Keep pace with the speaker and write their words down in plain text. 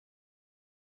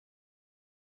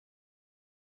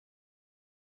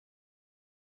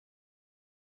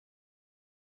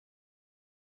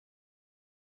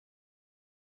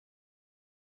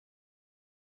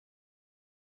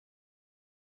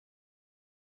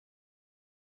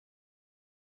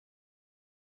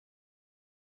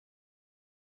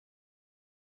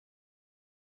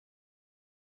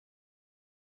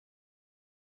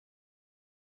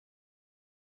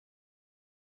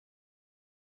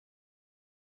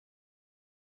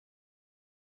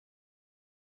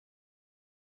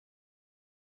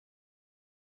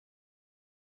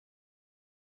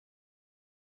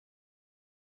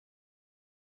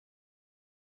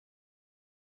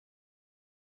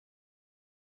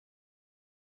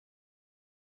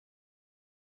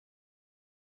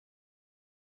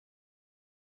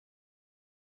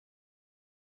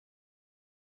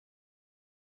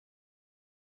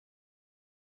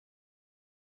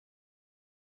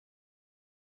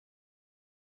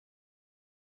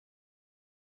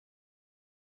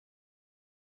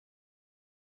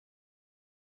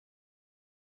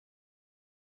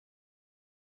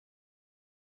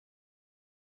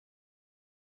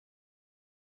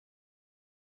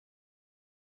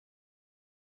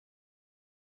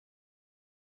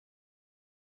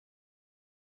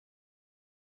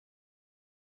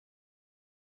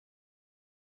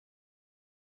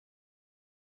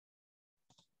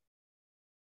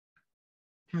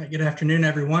All right, good afternoon,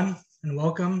 everyone, and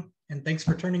welcome. And thanks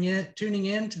for tuning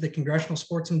in to the Congressional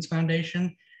Sportsmen's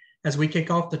Foundation as we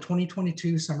kick off the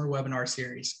 2022 Summer Webinar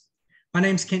Series. My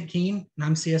name is Kent Keene, and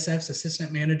I'm CSF's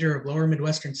Assistant Manager of Lower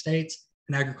Midwestern States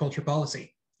and Agriculture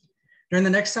Policy. During the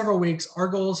next several weeks, our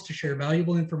goal is to share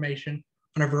valuable information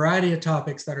on a variety of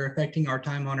topics that are affecting our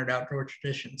time-honored outdoor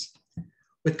traditions.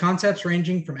 With concepts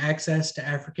ranging from access to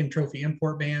African trophy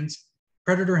import bans,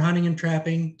 predator hunting and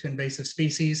trapping to invasive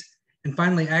species, and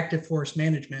finally, active forest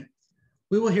management,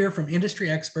 we will hear from industry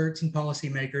experts and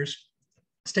policymakers,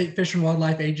 state fish and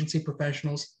wildlife agency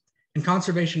professionals, and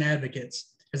conservation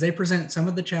advocates as they present some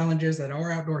of the challenges that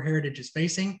our outdoor heritage is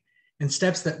facing and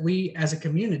steps that we as a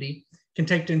community can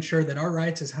take to ensure that our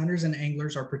rights as hunters and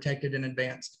anglers are protected and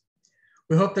advanced.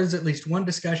 We hope there's at least one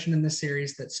discussion in this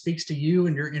series that speaks to you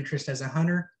and your interest as a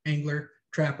hunter, angler,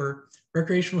 trapper,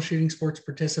 recreational shooting sports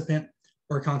participant,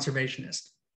 or conservationist.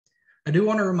 I do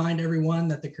want to remind everyone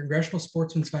that the Congressional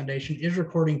Sportsmen's Foundation is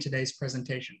recording today's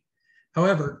presentation.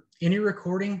 However, any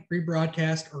recording,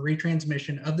 rebroadcast, or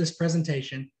retransmission of this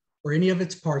presentation or any of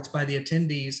its parts by the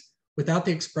attendees without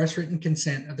the express written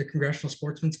consent of the Congressional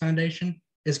Sportsmen's Foundation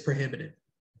is prohibited.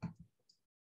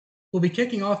 We'll be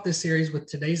kicking off this series with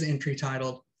today's entry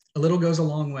titled, "A Little Goes a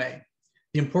Long Way,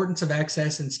 The Importance of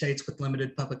Access in States with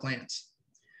Limited Public Lands."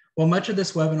 While much of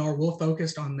this webinar will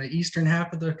focus on the eastern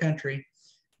half of the country,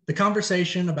 the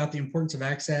conversation about the importance of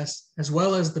access, as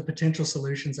well as the potential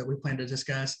solutions that we plan to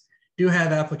discuss, do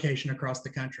have application across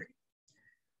the country.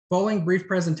 Following brief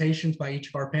presentations by each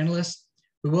of our panelists,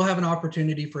 we will have an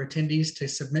opportunity for attendees to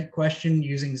submit questions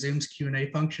using Zoom's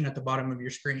Q&A function at the bottom of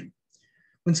your screen.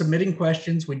 When submitting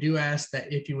questions, we do ask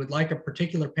that if you would like a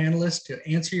particular panelist to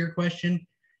answer your question,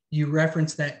 you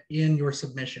reference that in your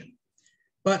submission.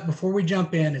 But before we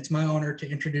jump in, it's my honor to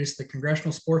introduce the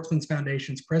Congressional Sportsmen's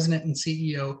Foundation's President and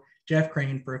CEO, Jeff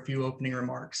Crane, for a few opening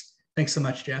remarks. Thanks so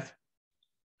much, Jeff.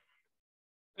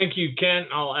 Thank you, Kent.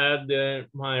 I'll add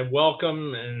my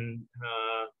welcome. And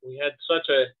we had such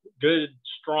a good,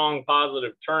 strong,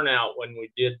 positive turnout when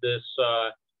we did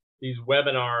these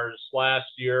webinars last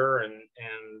year, and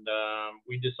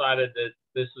we decided that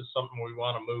this is something we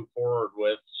want to move forward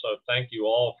with. So thank you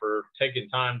all for taking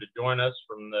time to join us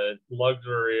from the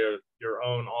luxury of your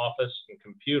own office and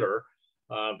computer.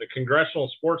 The Congressional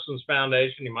Sportsmen's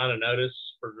Foundation, you might have noticed,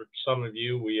 for some of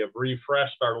you, we have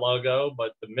refreshed our logo,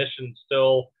 but the mission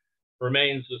still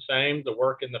remains the same: to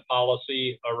work in the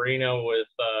policy arena with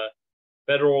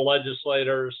federal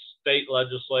legislators, state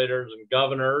legislators, and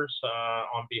governors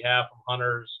on behalf of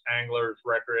hunters, anglers,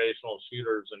 recreational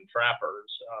shooters, and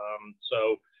trappers.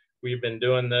 So we've been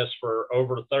doing this for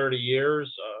over 30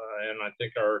 years, and I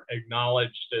think are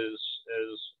acknowledged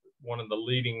as one of the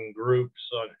leading groups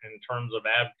in terms of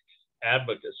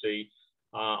advocacy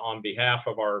on behalf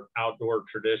of our outdoor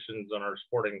traditions and our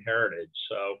sporting heritage.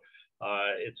 So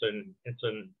it's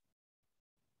an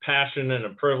passion and a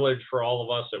privilege for all of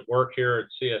us that work here at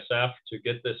CSF to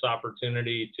get this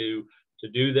opportunity to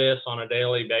do this on a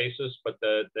daily basis, but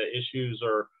the issues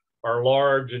are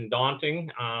large and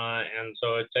daunting, and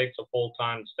so it takes a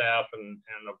full-time staff and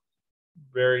a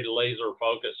very laser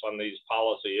focus on these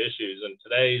policy issues, and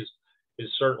today's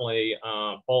is certainly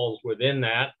falls within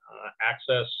that.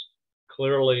 Access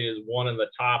clearly is one of the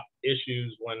top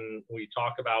issues when we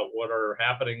talk about what are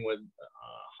happening with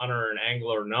hunter and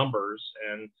angler numbers.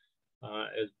 And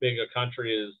as big a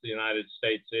country as the United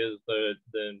States is, the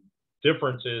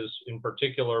differences in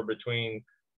particular between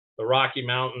the Rocky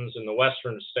Mountains and the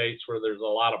Western states, where there's a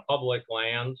lot of public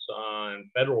lands and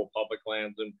federal public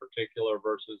lands in particular,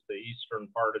 versus the eastern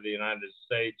part of the United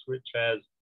States, which has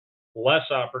less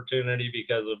opportunity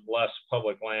because of less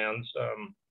public lands,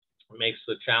 makes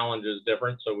the challenges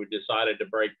different. So we decided to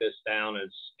break this down,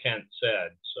 as Kent said.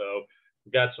 So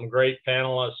we've got some great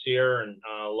panelists here, and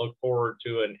look forward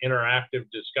to an interactive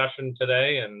discussion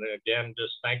today. And again,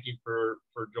 just thank you for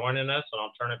joining us, and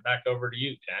I'll turn it back over to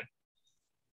you, Kent.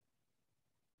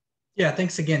 Yeah,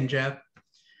 thanks again, Jeff.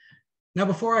 Now,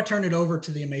 before I turn it over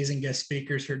to the amazing guest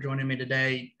speakers who are joining me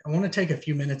today, I want to take a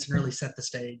few minutes and really set the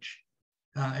stage.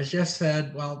 As Jeff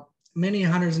said, well, many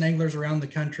hunters and anglers around the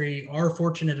country are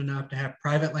fortunate enough to have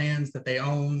private lands that they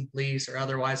own, lease, or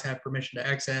otherwise have permission to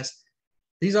access.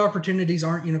 These opportunities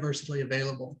aren't universally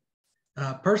available.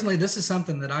 Personally, this is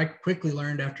something that I quickly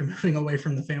learned after moving away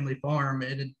from the family farm.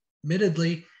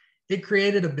 Admittedly, it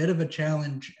created a bit of a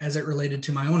challenge as it related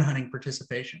to my own hunting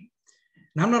participation.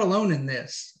 And I'm not alone in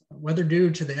this, whether due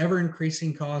to the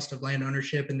ever-increasing cost of land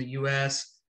ownership in the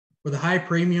US, or the high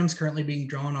premiums currently being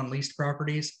drawn on leased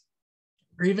properties,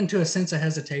 or even to a sense of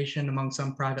hesitation among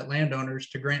some private landowners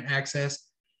to grant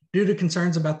access due to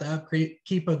concerns about the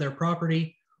upkeep of their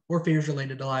property or fears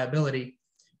related to liability,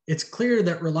 it's clear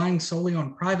that relying solely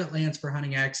on private lands for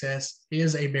hunting access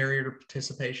is a barrier to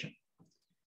participation.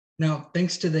 Now,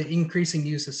 thanks to the increasing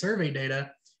use of survey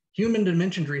data, human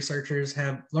dimensions researchers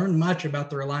have learned much about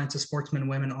the reliance of sportsmen and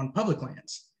women on public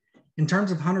lands. In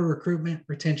terms of hunter recruitment,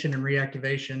 retention, and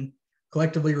reactivation,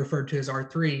 collectively referred to as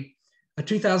R3, a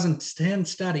 2010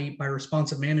 study by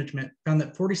Responsive Management found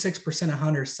that 46% of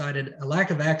hunters cited a lack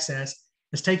of access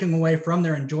as taking away from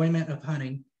their enjoyment of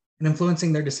hunting and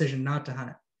influencing their decision not to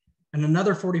hunt. And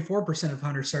another 44% of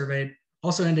hunters surveyed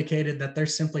also indicated that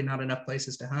there's simply not enough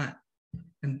places to hunt.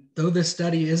 And though this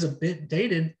study is a bit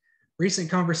dated, recent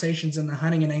conversations in the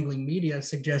hunting and angling media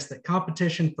suggest that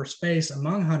competition for space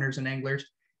among hunters and anglers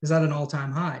is at an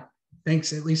all-time high,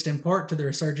 thanks at least in part to the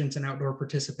resurgence in outdoor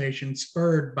participation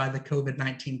spurred by the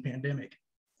COVID-19 pandemic.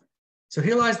 So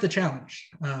here lies the challenge,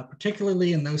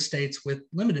 particularly in those states with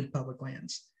limited public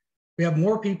lands. We have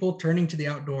more people turning to the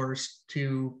outdoors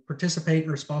to participate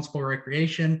in responsible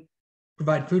recreation,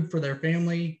 provide food for their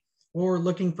family, or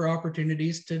looking for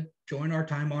opportunities to join our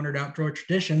time-honored outdoor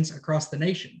traditions across the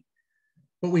nation.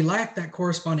 But we lack that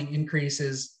corresponding increase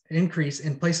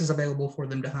in places available for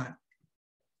them to hunt.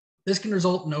 This can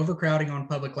result in overcrowding on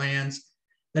public lands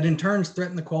that in turn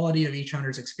threaten the quality of each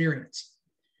hunter's experience.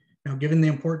 Now, given the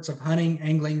importance of hunting,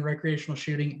 angling, recreational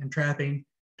shooting, and trapping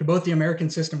to both the American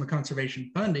system of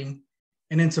conservation funding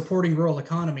and in supporting rural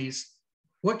economies,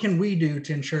 what can we do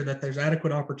to ensure that there's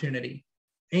adequate opportunity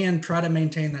and try to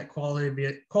maintain that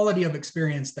quality of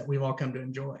experience that we've all come to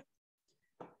enjoy?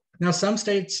 Now, some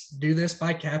states do this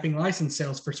by capping license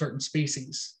sales for certain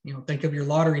species. Think of your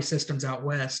lottery systems out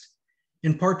west,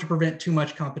 in part to prevent too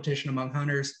much competition among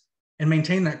hunters and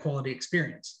maintain that quality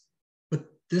experience. But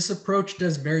this approach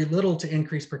does very little to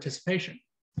increase participation.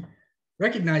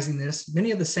 Recognizing this,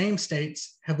 many of the same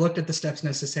states have looked at the steps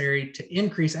necessary to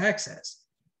increase access,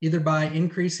 either by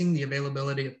increasing the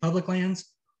availability of public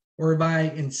lands or by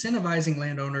incentivizing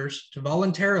landowners to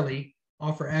voluntarily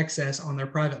offer access on their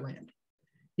private land.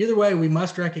 Either way, we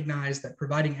must recognize that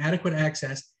providing adequate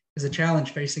access is a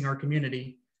challenge facing our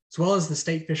community, as well as the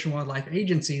state Fish and Wildlife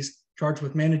agencies charged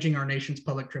with managing our nation's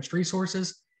public trust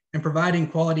resources and providing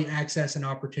quality access and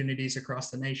opportunities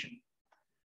across the nation.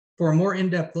 For a more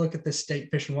in-depth look at the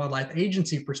state Fish and Wildlife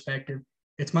agency perspective,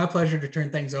 it's my pleasure to turn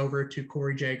things over to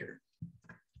Corey Jager.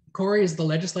 Corey is the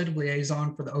legislative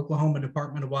liaison for the Oklahoma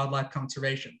Department of Wildlife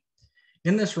Conservation.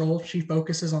 In this role, she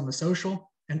focuses on the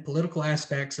social and political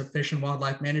aspects of fish and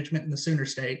wildlife management in the Sooner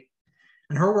State,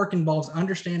 and her work involves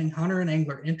understanding hunter and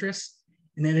angler interests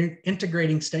and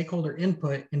integrating stakeholder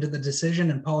input into the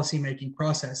decision and policymaking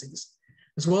processes,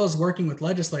 as well as working with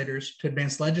legislators to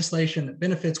advance legislation that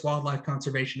benefits wildlife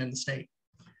conservation in the state.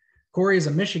 Corey is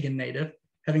a Michigan native,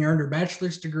 having earned her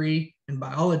bachelor's degree in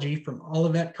biology from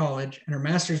Olivet College and her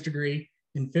master's degree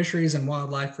in fisheries and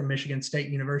wildlife from Michigan State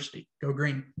University. Go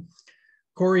Green.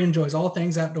 Corey enjoys all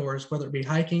things outdoors, whether it be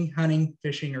hiking, hunting,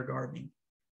 fishing, or gardening.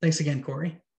 Thanks again,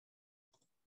 Corey.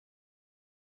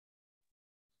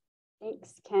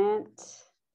 Thanks, Kent.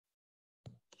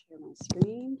 Share my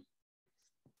screen.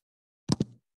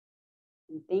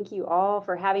 And thank you all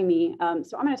for having me.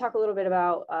 So I'm going to talk a little bit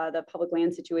about the public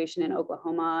land situation in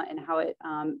Oklahoma and how it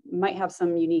might have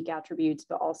some unique attributes,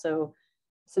 but also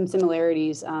some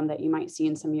similarities that you might see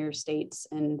in some of your states.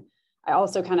 And I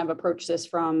also kind of approach this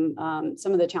from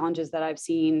some of the challenges that I've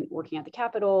seen working at the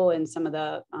Capitol and some of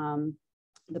the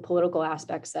political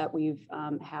aspects that we've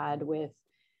had with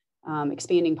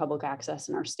expanding public access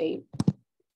in our state.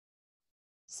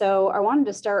 So I wanted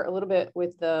to start a little bit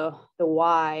with the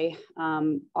why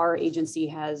our agency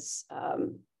has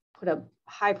put a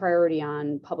high priority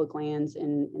on public lands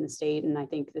in the state. And I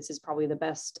think this is probably the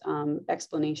best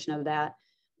explanation of that.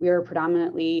 We are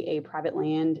predominantly a private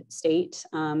land state.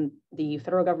 The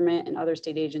federal government and other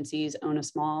state agencies own a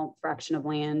small fraction of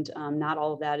land. Not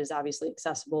all of that is obviously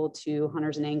accessible to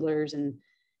hunters and anglers and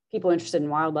people interested in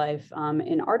wildlife.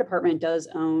 And our department does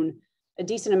own a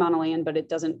decent amount of land, but it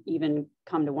doesn't even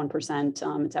come to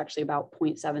 1%. It's actually about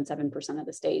 0.77% of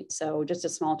the state. So just a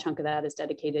small chunk of that is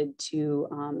dedicated to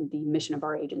the mission of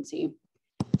our agency.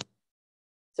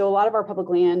 So a lot of our public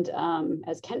land,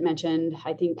 as Kent mentioned,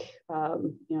 I think,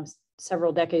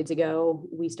 several decades ago,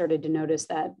 we started to notice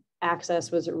that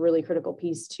access was a really critical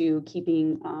piece to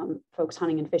keeping folks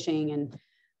hunting and fishing and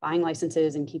buying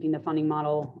licenses and keeping the funding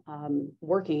model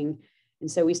working. And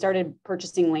so we started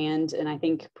purchasing land, and I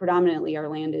think predominantly our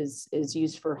land is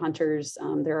used for hunters.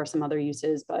 There are some other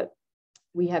uses, but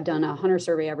we have done a hunter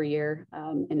survey every year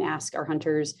and ask our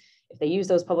hunters if they use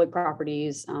those public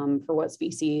properties for what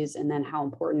species, and then how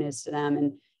important it is to them,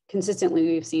 and consistently,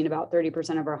 we've seen about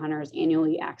 30% of our hunters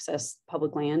annually access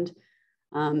public land.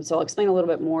 So I'll explain a little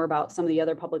bit more about some of the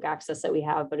other public access that we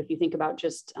have. But if you think about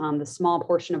just the small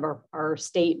portion of our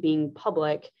state being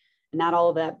public, and not all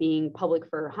of that being public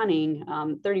for hunting,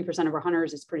 30% of our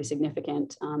hunters is pretty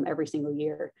significant every single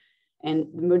year. And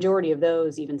the majority of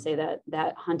those even say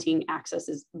that hunting access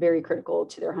is very critical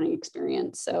to their hunting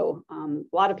experience. So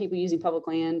a lot of people using public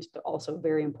land, but also a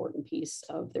very important piece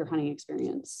of their hunting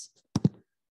experience.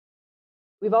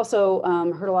 We've also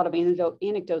heard a lot of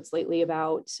anecdotes lately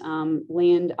about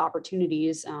land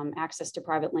opportunities, access to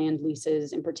private land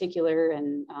leases in particular,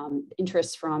 and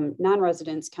interest from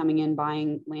non-residents coming in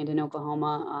buying land in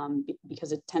Oklahoma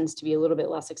because it tends to be a little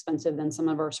bit less expensive than some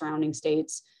of our surrounding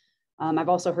states. I've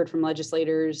also heard from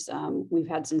legislators, we've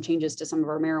had some changes to some of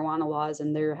our marijuana laws,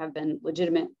 and there have been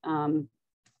legitimate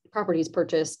properties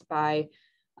purchased by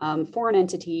foreign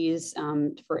entities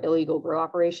for illegal grow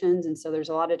operations. And so there's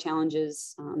a lot of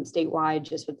challenges statewide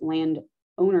just with land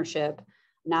ownership,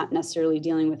 not necessarily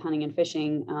dealing with hunting and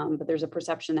fishing, but there's a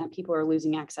perception that people are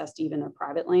losing access to even their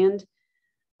private land.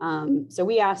 So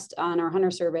we asked on our hunter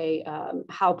survey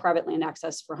how private land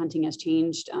access for hunting has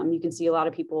changed. You can see a lot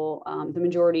of people, the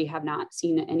majority have not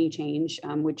seen any change,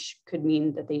 which could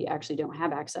mean that they actually don't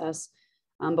have access.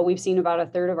 But we've seen about a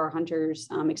third of our hunters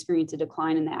experience a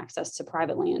decline in the access to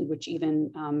private land, which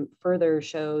even further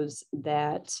shows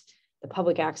that the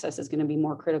public access is going to be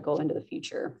more critical into the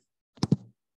future.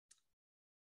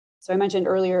 So I mentioned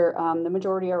earlier, the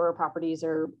majority of our properties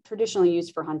are traditionally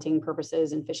used for hunting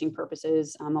purposes and fishing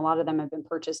purposes. A lot of them have been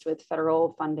purchased with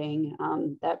federal funding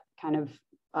that kind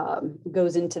of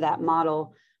goes into that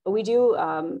model. But we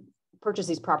do purchase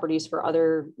these properties for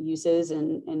other uses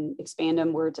and expand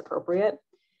them where it's appropriate.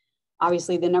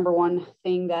 Obviously, the number one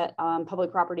thing that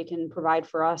public property can provide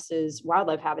for us is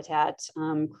wildlife habitat,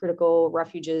 critical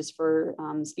refuges for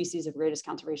species of greatest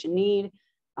conservation need,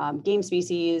 game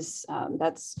species.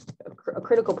 That's a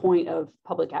critical point of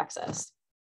public access.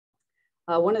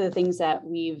 One of the things that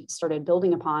we've started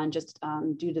building upon just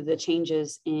due to the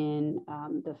changes in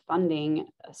the funding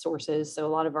sources, so a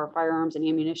lot of our firearms and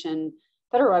ammunition,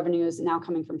 federal revenue is now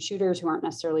coming from shooters who aren't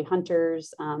necessarily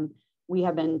hunters. We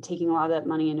have been taking a lot of that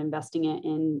money and investing it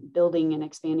in building and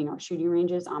expanding our shooting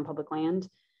ranges on public land.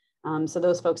 So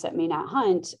those folks that may not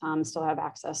hunt still have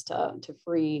access to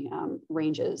free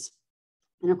ranges.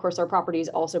 And of course, our properties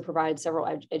also provide several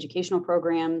educational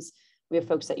programs. We have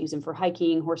folks that use them for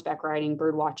hiking, horseback riding,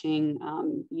 bird watching,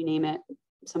 you name it,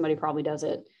 somebody probably does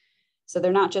it. So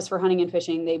they're not just for hunting and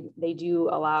fishing, they do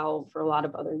allow for a lot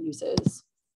of other uses.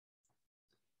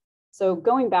 So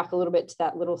going back a little bit to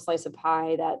that little slice of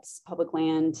pie that's public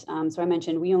land. So I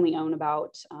mentioned we only own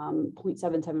about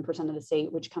 0.77% of the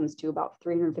state, which comes to about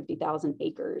 350,000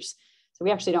 acres. So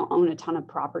we actually don't own a ton of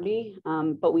property,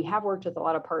 but we have worked with a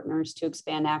lot of partners to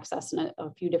expand access in a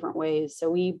few different ways. So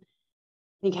we,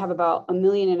 I think, have about 1.5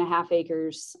 million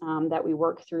acres that we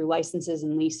work through licenses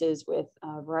and leases with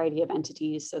a variety of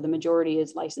entities. So the majority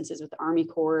is licenses with the Army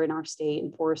Corps in our state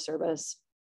and Forest Service.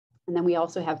 And then we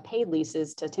also have paid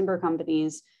leases to timber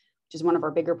companies, which is one of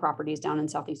our bigger properties down in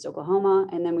Southeast Oklahoma.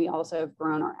 And then we also have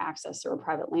grown our access through a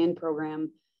private land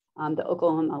program, the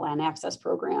Oklahoma Land Access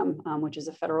Program, which is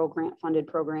a federal grant funded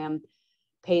program,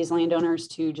 pays landowners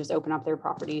to just open up their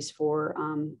properties for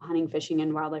hunting, fishing,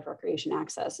 and wildlife recreation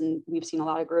access. And we've seen a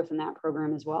lot of growth in that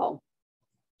program as well.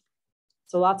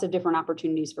 So lots of different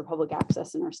opportunities for public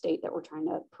access in our state that we're trying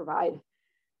to provide.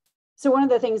 So one of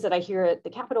the things that I hear at the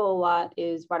Capitol a lot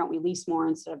is, why don't we lease more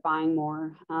instead of buying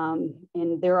more?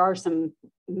 And there are some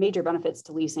major benefits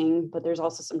to leasing, but there's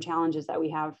also some challenges that we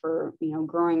have for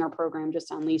growing our program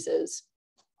just on leases.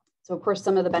 So of course,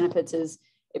 some of the benefits is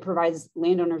it provides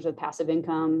landowners with passive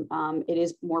income. It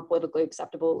is more politically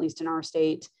acceptable, at least in our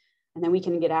state. And then we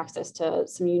can get access to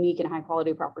some unique and high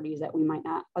quality properties that we might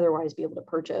not otherwise be able to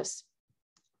purchase.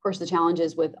 Of course, the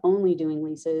challenges with only doing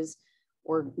leases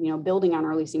or building on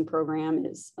our leasing program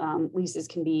is leases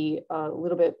can be a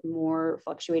little bit more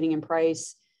fluctuating in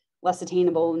price, less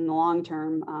attainable in the long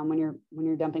term when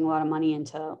you're dumping a lot of money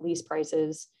into lease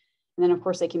prices. And then of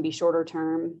course they can be shorter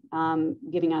term,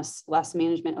 giving us less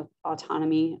management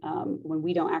autonomy. When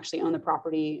we don't actually own the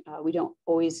property, we don't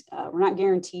always, we're not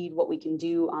guaranteed what we can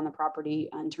do on the property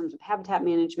in terms of habitat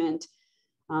management.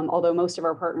 Although most of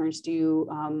our partners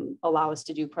do allow us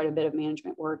to do quite a bit of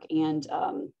management work and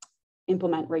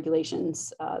implement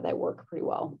regulations that work pretty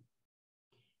well.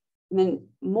 And then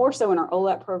more so in our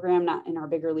OLEP program, not in our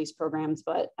bigger lease programs,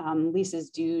 but leases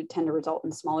do tend to result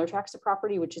in smaller tracts of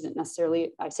property, which isn't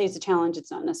necessarily, I say it's a challenge,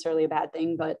 it's not necessarily a bad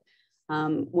thing, but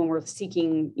when we're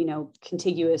seeking,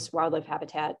 contiguous wildlife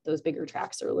habitat, those bigger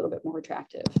tracts are a little bit more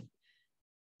attractive.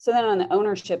 So then on the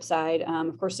ownership side,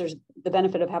 of course, there's the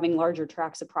benefit of having larger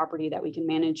tracts of property that we can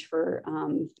manage for,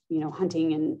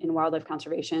 hunting and wildlife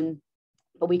conservation.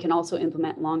 But we can also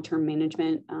implement long-term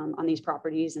management on these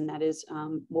properties, and that is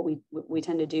what we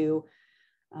tend to do.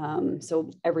 So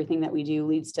everything that we do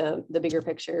leads to the bigger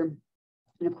picture.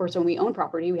 And of course, when we own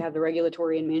property, we have the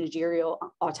regulatory and managerial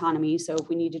autonomy. So if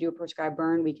we need to do a prescribed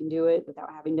burn, we can do it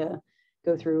without having to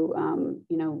go through,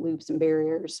 loops and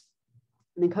barriers.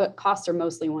 And the costs are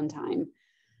mostly one time.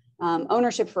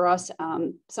 Ownership for us,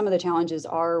 some of the challenges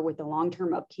are with the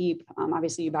long-term upkeep.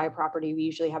 Obviously, you buy a property, we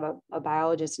usually have a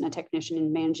biologist and a technician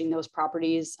in managing those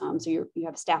properties. So you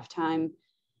have staff time,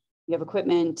 you have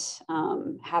equipment,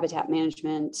 habitat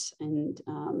management, and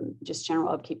just general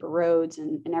upkeep of roads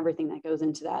and everything that goes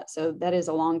into that. So that is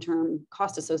a long-term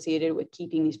cost associated with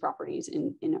keeping these properties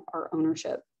in our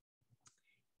ownership.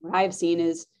 What I've seen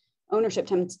is ownership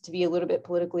tends to be a little bit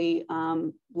politically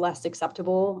less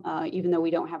acceptable. Even though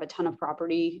we don't have a ton of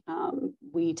property,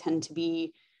 we tend to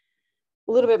be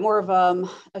a little bit more of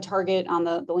a target on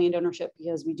the land ownership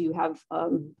because we do have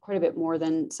quite a bit more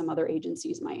than some other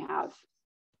agencies might have.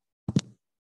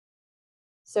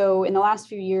 So in the last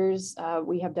few years,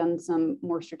 we have done some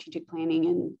more strategic planning,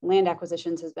 and land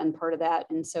acquisitions has been part of that.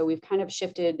 And so we've kind of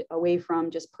shifted away from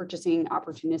just purchasing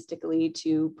opportunistically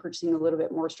to purchasing a little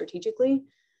bit more strategically.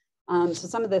 So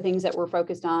some of the things that we're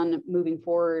focused on moving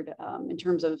forward in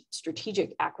terms of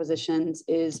strategic acquisitions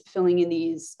is filling in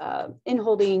these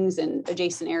in-holdings and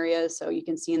adjacent areas. So you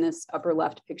can see in this upper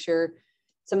left picture,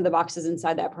 some of the boxes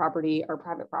inside that property are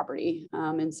private property.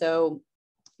 And so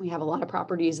we have a lot of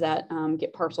properties that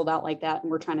get parceled out like that,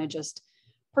 and we're trying to just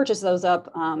purchase those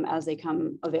up as they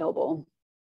come available.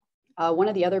 One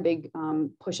of the other big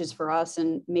pushes for us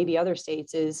and maybe other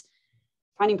states is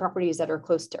finding properties that are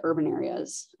close to urban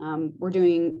areas. We're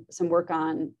doing some work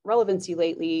on relevancy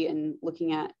lately and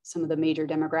looking at some of the major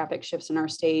demographic shifts in our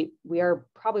state. We are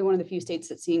probably one of the few states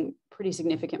that's seeing pretty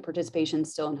significant participation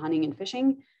still in hunting and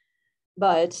fishing,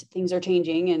 but things are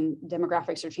changing and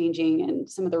demographics are changing. And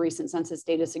some of the recent census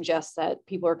data suggests that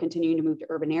people are continuing to move to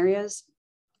urban areas.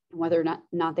 And whether or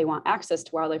not they want access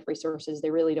to wildlife resources,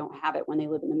 they really don't have it when they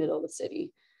live in the middle of the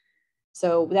city.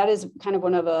 So that is kind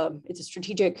of it's a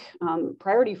strategic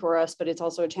priority for us, but it's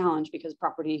also a challenge because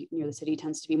property near the city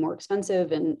tends to be more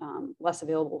expensive and less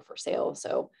available for sale.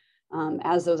 So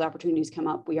as those opportunities come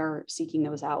up, we are seeking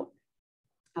those out.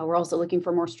 We're also looking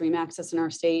for more stream access in our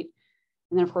state.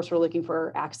 And then of course, we're looking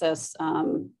for access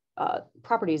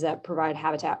properties that provide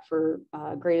habitat for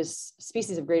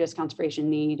species of greatest conservation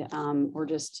need or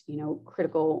just,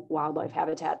 critical wildlife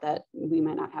habitat that we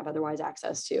might not have otherwise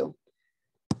access to.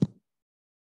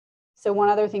 So one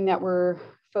other thing that we're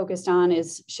focused on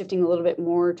is shifting a little bit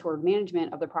more toward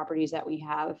management of the properties that we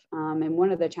have. And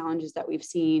one of the challenges that we've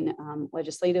seen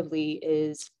legislatively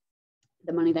is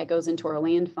the money that goes into our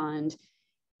land fund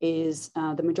is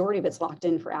the majority of it's locked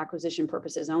in for acquisition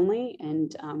purposes only.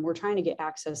 And we're trying to get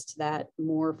access to that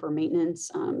more for maintenance.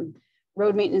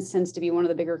 Road maintenance tends to be one of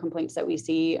the bigger complaints that we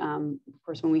see. Of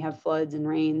course, when we have floods and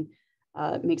rain,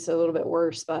 it makes it a little bit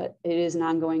worse, but it is an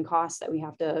ongoing cost that we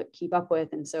have to keep up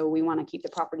with. And so we want to keep the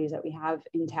properties that we have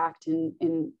intact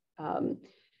and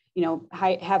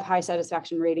have high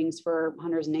satisfaction ratings for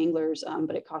hunters and anglers,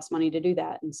 but it costs money to do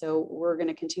that. And so we're going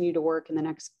to continue to work in the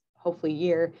next, hopefully,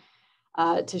 year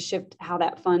to shift how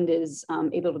that fund is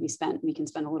able to be spent. We can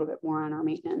spend a little bit more on our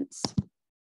maintenance.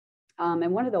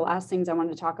 And one of the last things I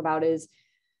wanted to talk about is,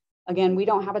 again, we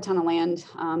don't have a ton of land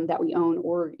that we own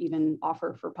or even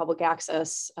offer for public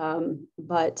access,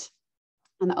 but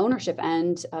on the ownership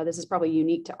end, this is probably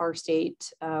unique to our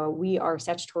state. We are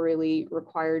statutorily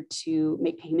required to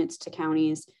make payments to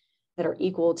counties that are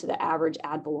equal to the average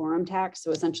ad valorem tax.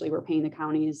 So essentially, we're paying the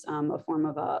counties a form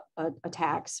of a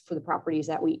tax for the properties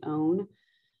that we own.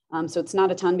 So it's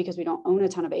not a ton because we don't own a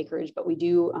ton of acreage, but we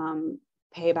do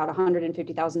pay about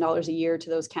 $150,000 a year to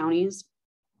those counties.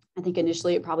 I think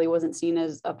initially it probably wasn't seen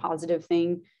as a positive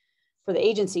thing for the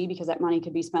agency because that money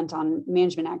could be spent on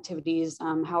management activities.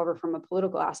 However, from a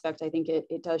political aspect, I think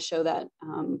it does show that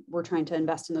we're trying to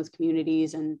invest in those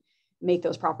communities and make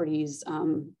those properties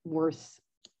worth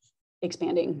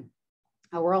expanding.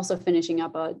 We're also finishing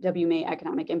up a WMA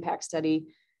economic impact study.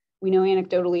 We know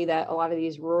anecdotally that a lot of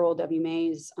these rural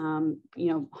WMAs,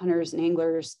 hunters and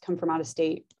anglers come from out of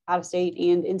state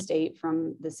and in-state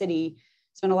from the city,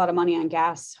 spend a lot of money on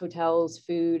gas, hotels,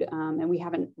 food, and we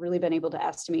haven't really been able to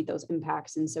estimate those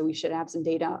impacts. And so we should have some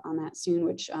data on that soon,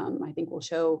 which I think will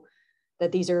show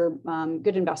that these are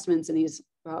good investments in these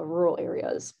rural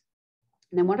areas.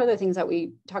 And then one of the things that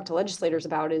we talk to legislators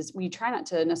about is we try not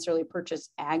to necessarily purchase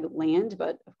ag land,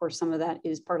 but of course, some of that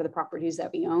is part of the properties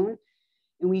that we own.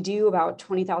 And we do about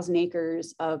 20,000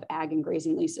 acres of ag and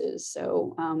grazing leases.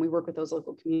 So we work with those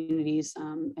local communities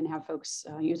and have folks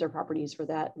use their properties for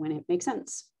that when it makes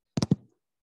sense.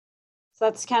 So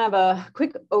that's kind of a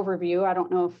quick overview. I don't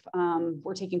know if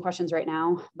we're taking questions right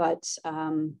now, but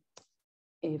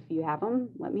if you have them,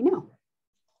 let me know.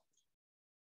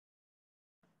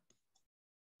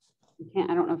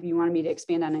 I don't know if you wanted me to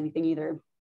expand on anything either.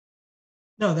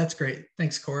 No, that's great.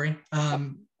 Thanks, Corey.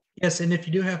 Yes, and if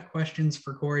you do have questions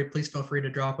for Corey, please feel free to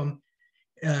drop them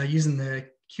using the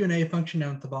Q&A function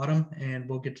down at the bottom, and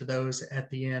we'll get to those at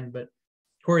the end. But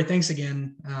Corey, thanks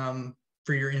again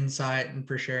for your insight and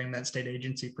for sharing that state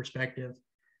agency perspective.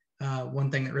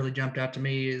 One thing that really jumped out to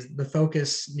me is the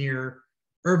focus near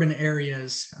urban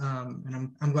areas,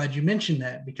 and I'm glad you mentioned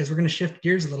that, because we're going to shift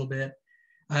gears a little bit.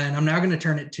 And I'm now going to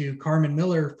turn it to Carmen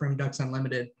Miller from Ducks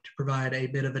Unlimited to provide a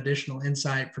bit of additional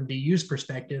insight from DU's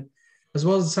perspective, as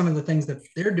well as some of the things that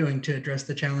they're doing to address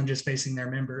the challenges facing their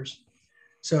members.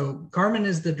 So Carmen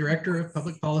is the Director of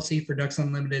Public Policy for Ducks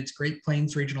Unlimited's Great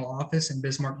Plains Regional Office in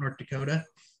Bismarck, North Dakota.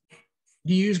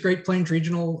 DU's Great Plains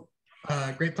Regional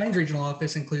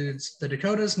Office includes the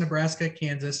Dakotas, Nebraska,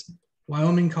 Kansas,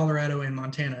 Wyoming, Colorado, and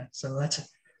Montana. So that's a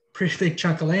pretty big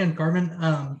chunk of land,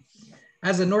 Carmen.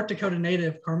 As a North Dakota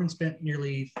native, Carmen spent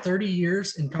nearly 30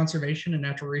 years in conservation and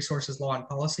natural resources law and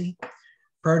policy.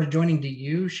 Prior to joining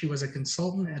DU, she was a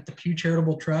consultant at the Pew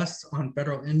Charitable Trust on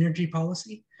federal energy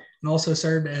policy, and also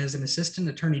served as an assistant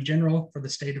attorney general for the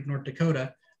state of North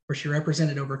Dakota, where she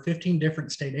represented over 15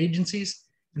 different state agencies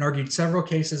and argued several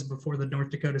cases before the North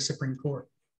Dakota Supreme Court.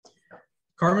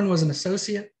 Carmen was an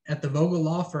associate at the Vogel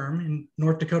Law Firm, in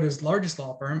North Dakota's largest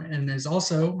law firm, and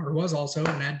was also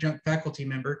an adjunct faculty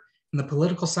member in the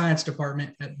political science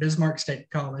department at Bismarck State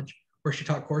College, where she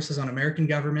taught courses on American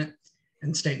government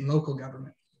and state and local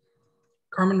government.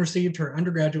 Carmen received her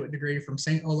undergraduate degree from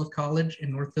St. Olaf College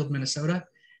in Northfield, Minnesota,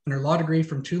 and her law degree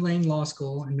from Tulane Law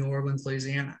School in New Orleans,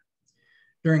 Louisiana.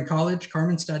 During college,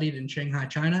 Carmen studied in Shanghai,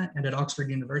 China, and at Oxford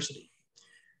University.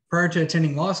 Prior to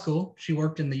attending law school, she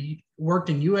worked in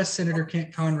U.S. Senator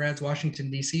Kent Conrad's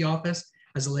Washington, D.C. office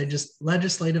as a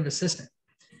legislative assistant.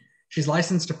 She's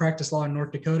licensed to practice law in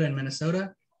North Dakota and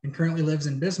Minnesota, and currently lives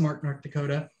in Bismarck, North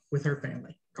Dakota with her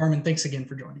family. Carmen, thanks again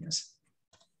for joining us.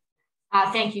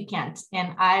 Thank you, Kent.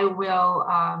 And I will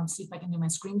see if I can do my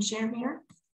screen share here.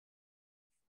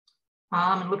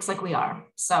 It looks like we are.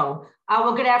 So,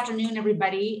 well, good afternoon,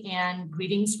 everybody, and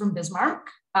greetings from Bismarck.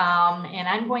 And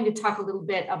I'm going to talk a little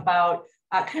bit about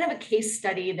kind of a case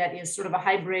study that is sort of a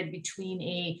hybrid between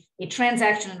a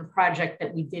transaction and a project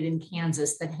that we did in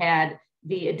Kansas that had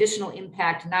the additional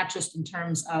impact, not just in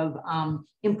terms of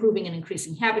improving and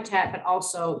increasing habitat, but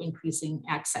also increasing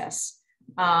access.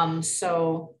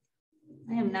 So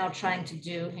I am now trying to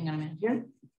do, hang on a minute here.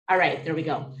 All right, there we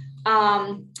go.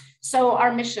 So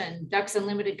our mission, Ducks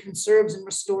Unlimited conserves and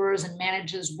restores and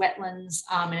manages wetlands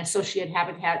and associated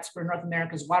habitats for North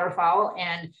America's waterfowl.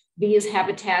 And these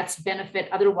habitats benefit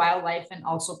other wildlife and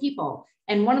also people.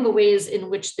 And one of the ways in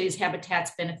which these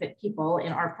habitats benefit people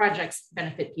and our projects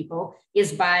benefit people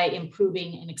is by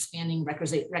improving and expanding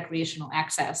recreational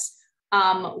access.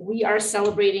 We are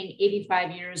celebrating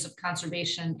 85 years of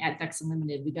conservation at Ducks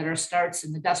Unlimited. We got our starts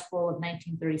in the Dust Bowl of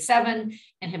 1937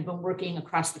 and have been working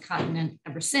across the continent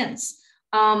ever since.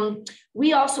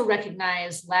 We also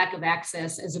recognize lack of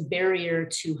access as a barrier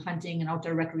to hunting and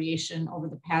outdoor recreation over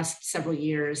the past several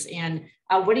years. And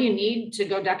what do you need to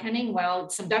go duck hunting? Well,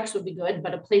 some ducks would be good,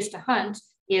 but a place to hunt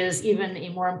is even a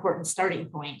more important starting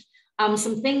point.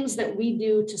 Some things that we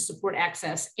do to support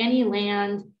access: any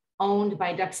land owned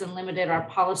by Ducks Unlimited, our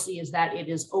policy is that it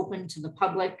is open to the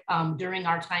public during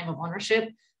our time of ownership.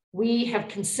 We have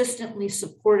consistently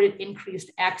supported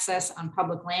increased access on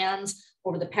public lands.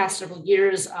 Over the past several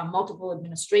years, multiple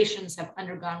administrations have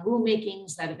undergone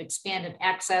rulemakings that have expanded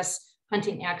access,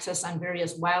 hunting access on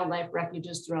various wildlife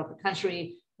refuges throughout the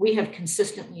country. We have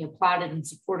consistently applauded and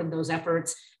supported those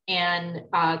efforts and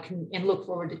look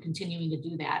forward to continuing to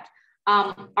do that.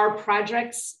 Our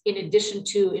projects, in addition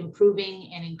to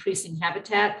improving and increasing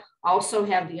habitat, also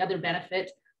have the other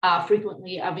benefit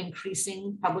frequently of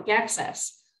increasing public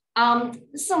access.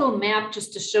 This is a little map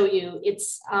just to show you.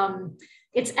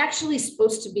 It's actually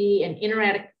supposed to be an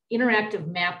interactive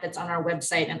map that's on our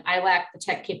website, and I lack the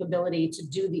tech capability to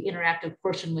do the interactive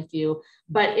portion with you,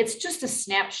 but it's just a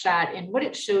snapshot. And what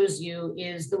it shows you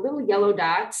is the little yellow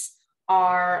dots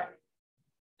are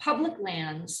public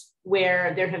lands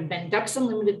where there have been Ducks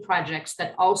Unlimited projects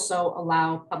that also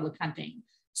allow public hunting.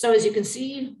 So as you can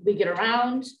see, we get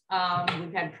around.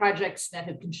 We've had projects that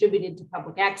have contributed to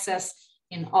public access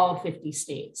in all 50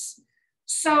 states.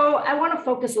 So I want to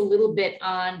focus a little bit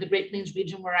on the Great Plains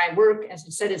region where I work. As I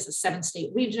said, it's a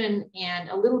 7-state region, and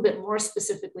a little bit more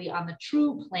specifically on the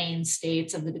true plains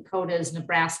states of the Dakotas,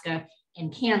 Nebraska,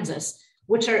 and Kansas,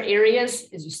 which are areas,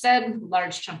 as you said,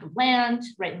 large chunk of land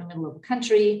right in the middle of the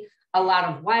country, a lot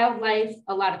of wildlife,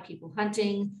 a lot of people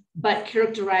hunting, but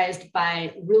characterized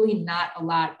by really not a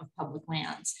lot of public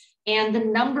lands. And the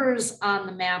numbers on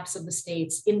the maps of the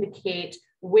states indicate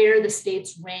where the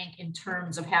states rank in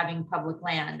terms of having public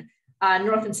land.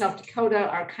 North and South Dakota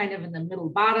are kind of in the middle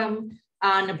bottom.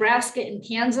 Nebraska and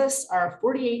Kansas are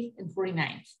 48th and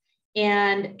 49th.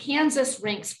 And Kansas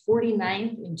ranks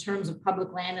 49th in terms of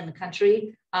public land in the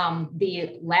country.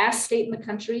 The last state in the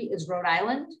country is Rhode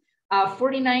Island.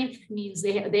 49th means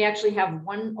they actually have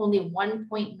only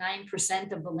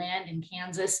 1.9% of the land in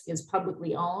Kansas is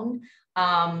publicly owned.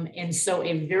 And so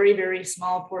a very, very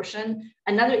small portion.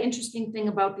 Another interesting thing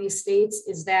about these states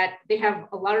is that they have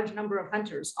a large number of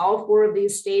hunters. All 4 of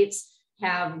these states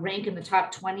have rank in the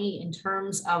top 20 in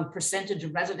terms of percentage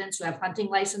of residents who have hunting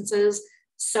licenses.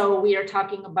 So we are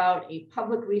talking about a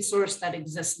public resource that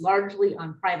exists largely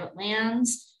on private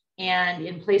lands and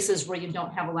in places where you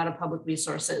don't have a lot of public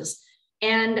resources.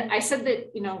 And I said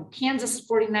that, Kansas is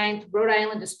 49th, Rhode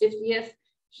Island is 50th.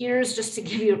 Here's just to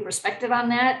give you a perspective on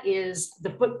that is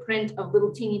the footprint of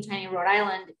little teeny tiny Rhode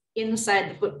Island inside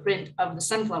the footprint of the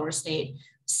Sunflower State.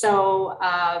 So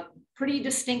pretty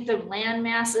distinctive land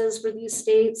masses for these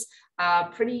states,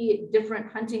 pretty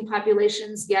different hunting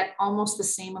populations, yet almost the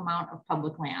same amount of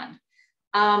public land.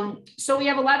 So we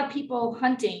have a lot of people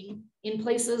hunting in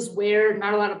places where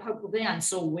not a lot of public land.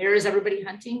 So where is everybody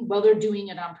hunting? Well, they're doing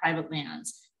it on private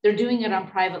lands. They're doing it on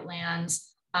private lands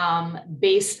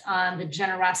based on the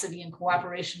generosity and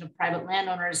cooperation of private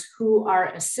landowners who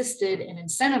are assisted and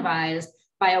incentivized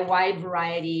by a wide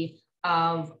variety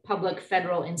of public,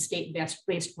 federal, and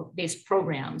state-based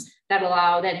programs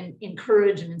that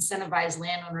encourage and incentivize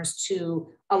landowners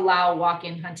to allow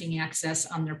walk-in hunting access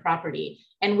on their property.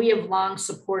 And we have long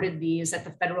supported these at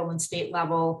the federal and state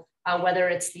level, whether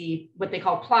it's what they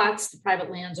call plots, the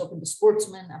private lands open to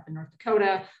sportsmen up in North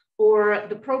Dakota, or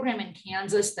the program in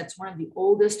Kansas that's one of the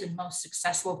oldest and most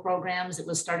successful programs. It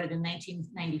was started in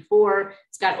 1994.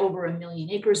 It's got over 1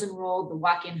 million acres enrolled, the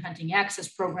Walk-In Hunting Access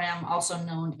Program, also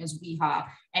known as WIHA,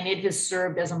 and it has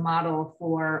served as a model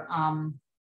for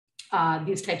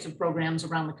these types of programs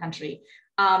around the country.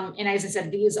 And as I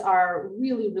said, these are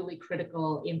really, really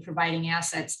critical in providing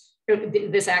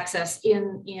this access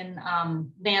in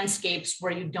landscapes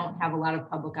where you don't have a lot of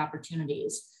public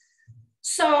opportunities.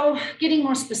 So getting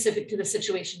more specific to the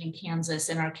situation in Kansas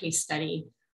in our case study,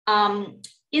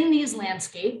 in these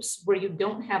landscapes where you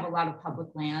don't have a lot of public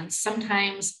lands,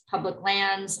 sometimes public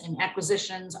lands and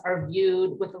acquisitions are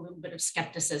viewed with a little bit of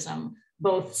skepticism,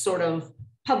 both sort of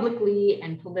publicly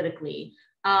and politically.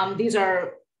 These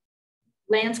are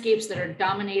landscapes that are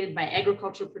dominated by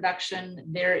agricultural production.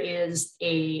 There is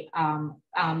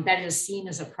that is seen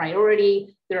as a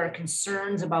priority. There are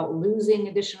concerns about losing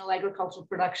additional agricultural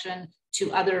production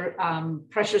to other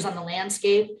pressures on the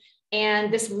landscape.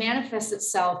 And this manifests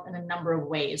itself in a number of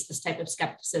ways, this type of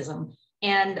skepticism.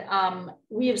 And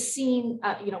we have seen,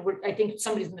 I think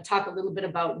somebody's going to talk a little bit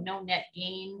about no net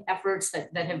gain efforts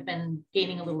that have been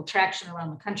gaining a little traction around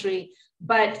the country,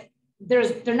 but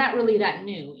they're not really that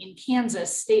new. In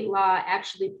Kansas, state law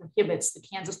actually prohibits the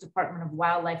Kansas Department of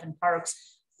Wildlife and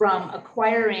Parks from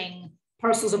acquiring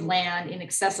parcels of land in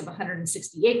excess of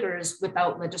 160 acres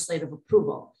without legislative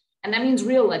approval. And that means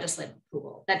real legislative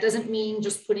approval. That doesn't mean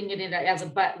just putting it in as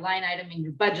a line item in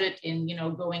your budget and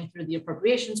going through the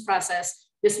appropriations process.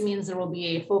 This means there will be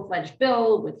a full-fledged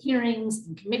bill with hearings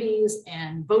and committees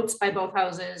and votes by both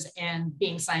houses and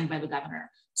being signed by the governor.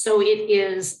 So it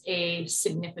is a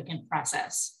significant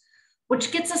process,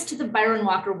 which gets us to the Byron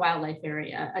Walker Wildlife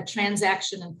Area, a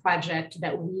transaction and project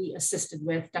that we assisted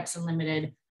with, Ducks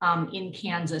Unlimited, in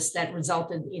Kansas that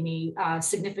resulted in a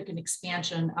significant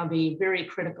expansion of a very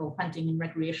critical hunting and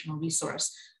recreational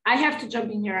resource. I have to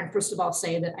jump in here and first of all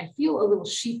say that I feel a little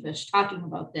sheepish talking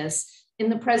about this in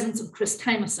the presence of Chris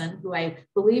Tymason, who I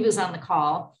believe is on the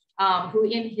call, who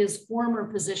in his former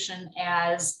position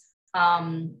as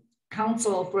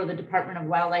counsel for the Department of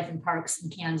Wildlife and Parks in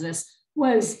Kansas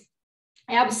was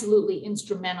absolutely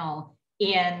instrumental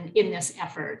in this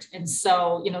effort. And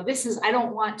so, I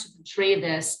don't want to portray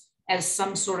this as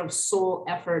some sort of sole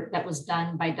effort that was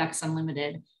done by Ducks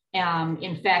Unlimited.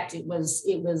 In fact, it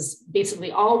was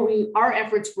basically our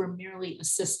efforts were merely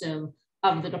assistive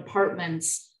of the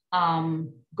department's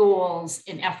goals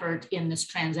and effort in this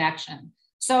transaction.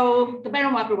 So the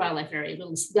Byron Walker Wildlife Area,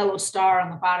 little yellow star on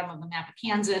the bottom of the map of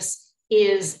Kansas,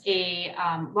 is a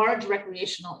large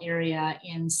recreational area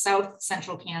in south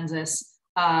central Kansas,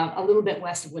 a little bit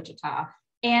west of Wichita.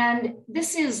 And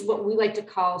this is what we like to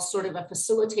call sort of a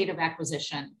facilitative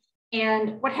acquisition.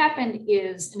 And what happened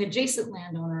is an adjacent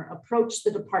landowner approached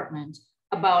the department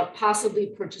about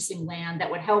possibly purchasing land that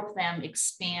would help them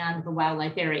expand the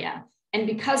wildlife area. And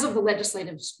because of the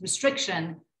legislative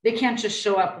restriction, they can't just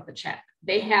show up with a check.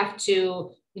 They have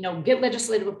to, get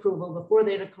legislative approval before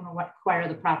they can acquire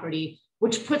the property,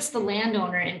 which puts the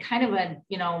landowner in kind of a,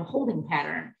 holding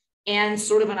pattern and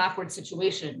sort of an awkward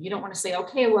situation. You don't want to say,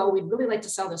 okay, well, we'd really like to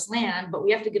sell this land, but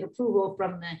we have to get approval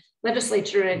from the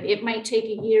legislature, and it might take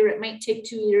a year, it might take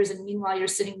 2 years, and meanwhile, you're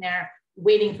sitting there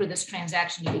waiting for this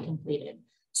transaction to be completed.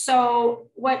 So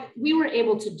what we were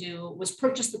able to do was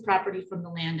purchase the property from the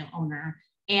landowner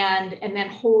and then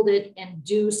hold it and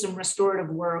do some restorative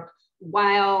work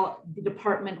while the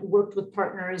department worked with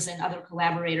partners and other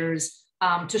collaborators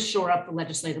to shore up the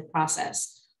legislative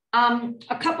process.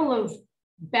 A couple of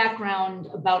background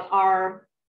about our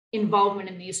involvement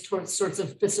in these sorts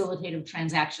of facilitative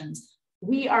transactions.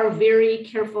 We are very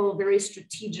careful, very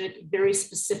strategic, very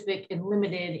specific and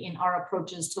limited in our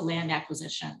approaches to land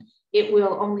acquisition. It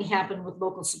will only happen with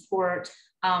local support,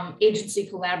 agency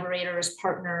collaborators,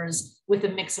 partners, with a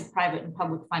mix of private and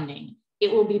public funding.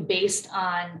 It will be based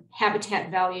on habitat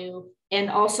value, and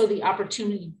also the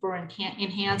opportunity for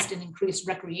enhanced and increased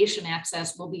recreation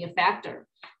access will be a factor.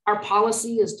 Our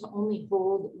policy is to only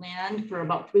hold land for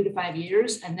about 3 to 5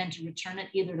 years and then to return it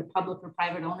either to public or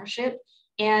private ownership.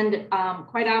 And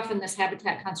quite often this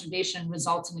habitat conservation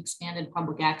results in expanded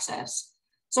public access.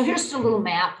 So here's just a little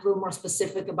map, a little more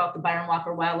specific about the Byron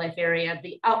Walker Wildlife Area.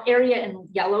 The area in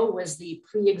yellow was the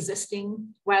pre-existing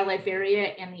wildlife area,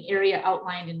 and the area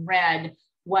outlined in red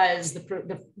was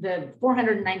the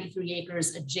 493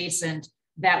 acres adjacent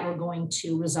that were going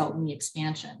to result in the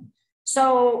expansion.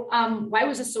 So why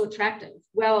was this so attractive?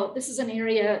 Well, this is an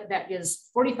area that is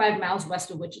 45 miles west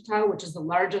of Wichita, which is the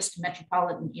largest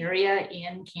metropolitan area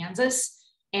in Kansas.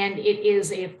 And it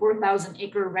is a 4,000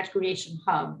 acre recreation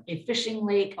hub, a fishing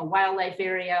lake, a wildlife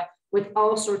area with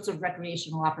all sorts of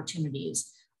recreational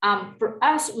opportunities. For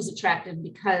us, it was attractive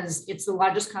because it's the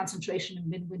largest concentration of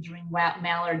mid-wintering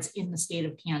mallards in the state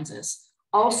of Kansas.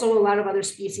 Also, a lot of other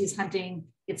species hunting.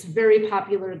 It's very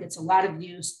popular, gets a lot of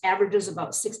use, averages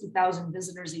about 60,000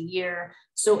 visitors a year.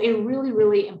 So a really,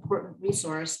 really important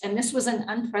resource. And this was an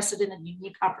unprecedented,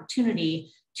 unique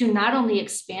opportunity to not only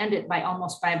expand it by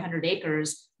almost 500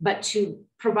 acres, but to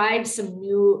provide some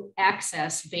new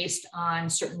access based on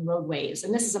certain roadways.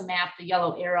 And this is a map, the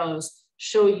yellow arrows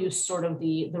show you sort of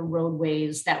the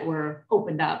roadways that were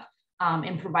opened up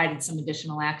and provided some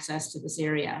additional access to this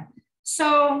area.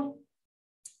 So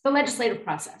the legislative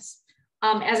process.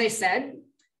 As I said,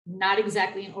 not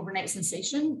exactly an overnight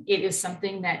sensation. It is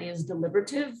something that is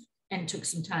deliberative and took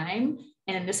some time.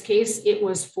 And in this case, it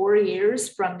was 4 years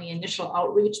from the initial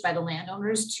outreach by the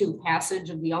landowners to passage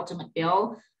of the ultimate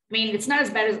bill. I mean, it's not as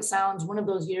bad as it sounds. One of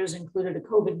those years included a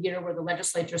COVID year where the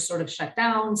legislature sort of shut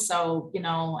down. So,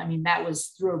 that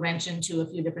was threw a wrench into a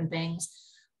few different things.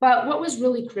 But what was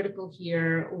really critical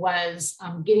here was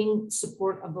getting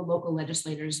support of the local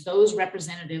legislators, those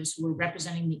representatives who were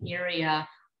representing the area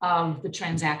of the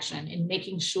transaction, and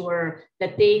making sure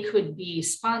that they could be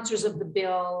sponsors of the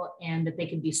bill and that they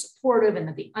could be supportive and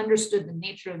that they understood the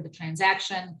nature of the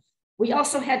transaction. We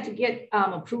also had to get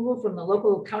approval from the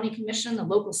local county commission, the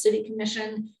local city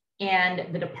commission,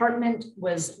 and the department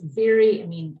was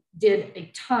did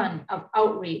a ton of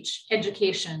outreach,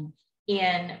 education,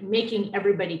 in making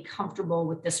everybody comfortable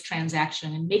with this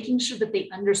transaction and making sure that they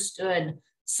understood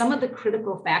some of the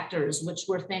critical factors, which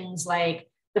were things like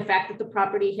the fact that the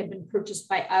property had been purchased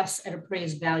by us at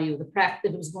appraised value, the fact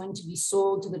that it was going to be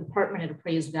sold to the department at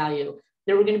appraised value.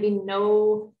 There were going to be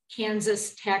no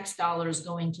Kansas tax dollars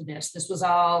going to this. This was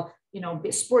all,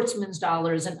 Sportsmen's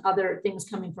dollars and other things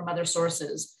coming from other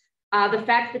sources. The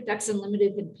fact that Ducks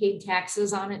Unlimited had paid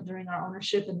taxes on it during our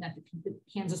ownership, and that the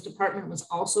Kansas Department was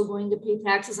also going to pay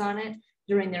taxes on it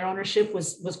during their ownership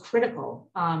was critical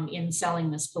in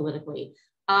selling this politically.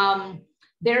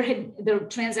 The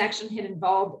transaction had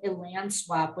involved a land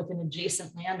swap with an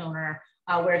adjacent landowner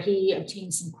where he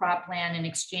obtained some cropland in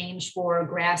exchange for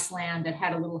grassland that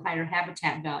had a little higher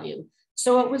habitat value.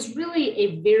 So it was really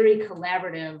a very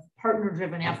collaborative,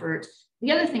 partner-driven effort.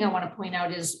 The other thing I want to point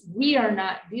out is we are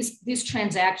not, these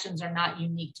transactions are not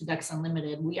unique to Ducks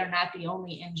Unlimited. We are not the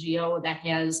only NGO that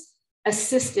has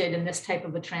assisted in this type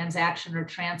of a transaction or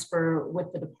transfer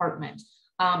with the department.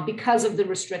 because of the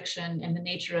restriction and the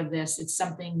nature of this. It's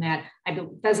something that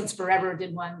Pheasants Forever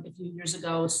did one a few years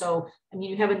ago. So, I mean,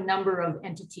 you have a number of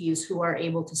entities who are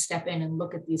able to step in and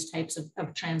look at these types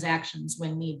of transactions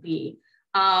when need be.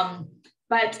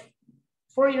 But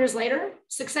 4 years later,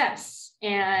 success.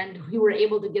 And we were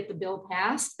able to get the bill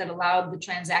passed that allowed the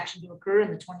transaction to occur in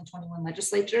the 2021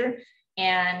 legislature.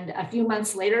 And a few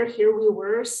months later, here we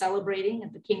were celebrating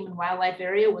at the Kingman Wildlife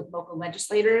area with local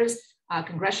legislators,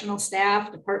 congressional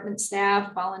staff, department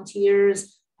staff,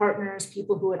 volunteers, partners,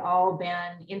 people who had all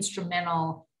been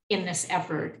instrumental in this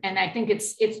effort. And I think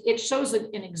it shows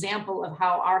an example of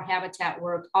how our habitat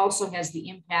work also has the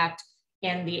impact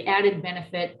and the added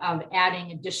benefit of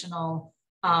adding additional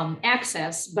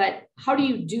access. But how do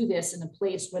you do this in a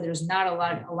place where there's not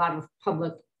a lot of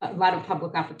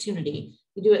public opportunity?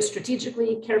 You do it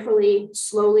strategically, carefully,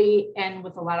 slowly, and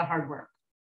with a lot of hard work.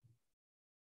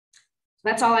 So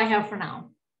that's all I have for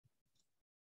now.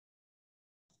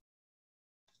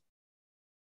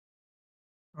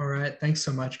 All right, thanks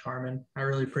so much, Carmen. I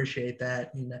really appreciate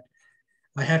that. And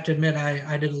I have to admit,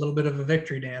 I did a little bit of a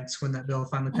victory dance when that bill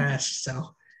finally passed.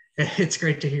 So it's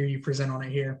great to hear you present on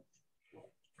it here.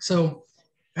 So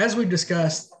as we've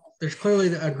discussed, there's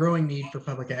clearly a growing need for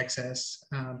public access,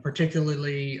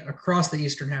 particularly across the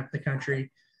eastern half of the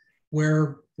country,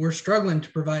 where we're struggling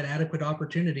to provide adequate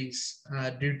opportunities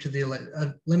due to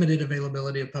the limited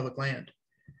availability of public land.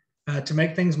 To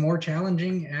make things more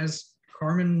challenging, as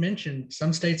Carmen mentioned,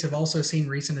 some states have also seen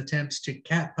recent attempts to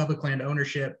cap public land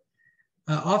ownership,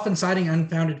 often citing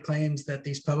unfounded claims that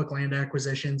these public land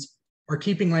acquisitions are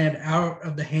keeping land out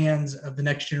of the hands of the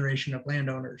next generation of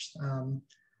landowners.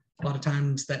 A lot of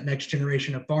times that next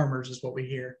generation of farmers is what we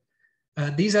hear.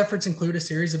 These efforts include a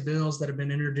series of bills that have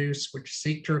been introduced which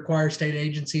seek to require state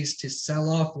agencies to sell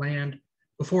off land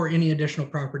before any additional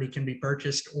property can be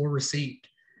purchased or received.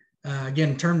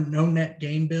 Again, termed no net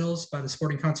gain bills by the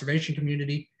sporting conservation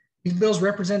community, these bills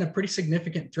represent a pretty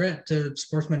significant threat to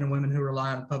sportsmen and women who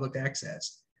rely on public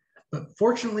access. But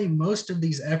fortunately, most of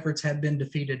these efforts have been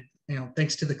defeated,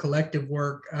 thanks to the collective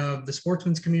work of the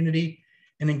sportsmen's community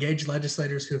and engaged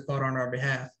legislators who have fought on our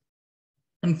behalf.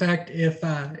 In fact,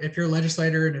 if you're a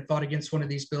legislator and have fought against one of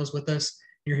these bills with us,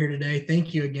 you're here today,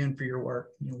 thank you again for your work.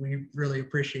 We really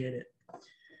appreciate it.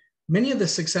 Many of the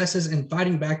successes in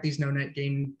fighting back these no net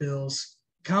gain bills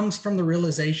comes from the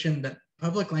realization that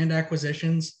public land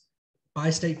acquisitions by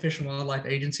state fish and wildlife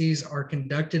agencies are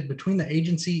conducted between the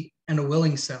agency and a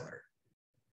willing seller.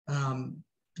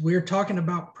 We're talking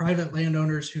about private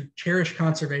landowners who cherish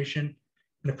conservation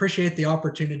and appreciate the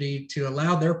opportunity to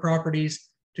allow their properties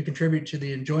to contribute to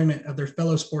the enjoyment of their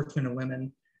fellow sportsmen and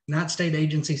women, not state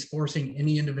agencies forcing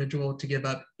any individual to give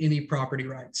up any property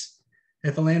rights.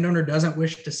 If a landowner doesn't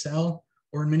wish to sell,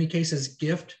 or in many cases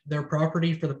gift their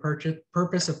property for the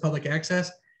purpose of public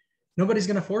access, nobody's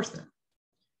going to force them.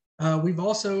 We've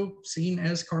also seen,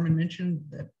 as Carmen mentioned,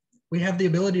 that we have the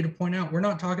ability to point out, we're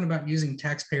not talking about using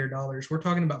taxpayer dollars, we're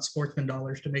talking about sportsman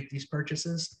dollars to make these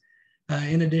purchases.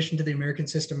 In addition to the American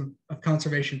system of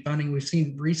conservation funding, we've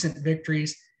seen recent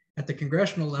victories at the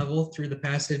congressional level through the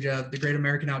passage of the Great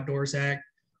American Outdoors Act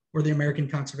or the American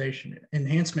Conservation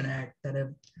Enhancement Act that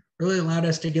have really allowed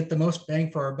us to get the most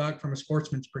bang for our buck from a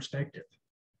sportsman's perspective.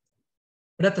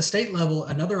 But at the state level,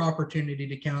 another opportunity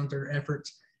to counter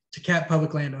efforts to cap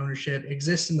public land ownership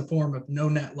exists in the form of no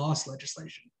net loss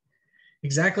legislation.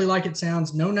 Exactly like it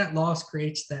sounds, no net loss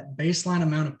creates that baseline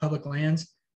amount of public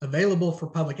lands available for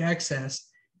public access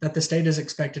that the state is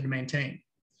expected to maintain.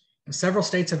 And several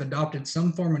states have adopted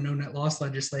some form of no net loss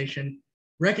legislation,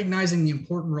 recognizing the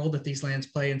important role that these lands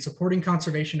play in supporting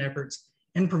conservation efforts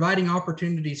and providing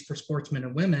opportunities for sportsmen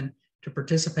and women to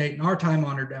participate in our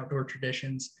time-honored outdoor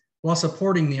traditions while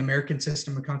supporting the American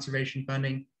system of conservation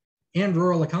funding and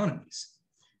rural economies.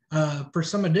 For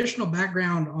some additional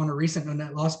background on a recent no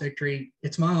net loss victory,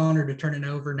 it's my honor to turn it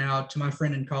over now to my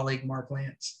friend and colleague, Mark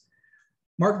Lance.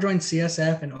 Mark joined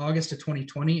CSF in August of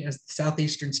 2020 as the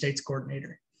Southeastern States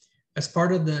Coordinator. As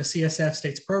part of the CSF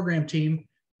States Program team,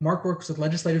 Mark works with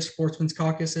legislative sportsmen's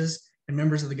caucuses and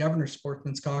members of the Governor's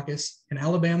Sportsmen's Caucus in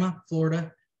Alabama,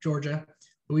 Florida, Georgia,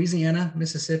 Louisiana,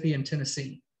 Mississippi, and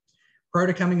Tennessee. Prior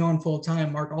to coming on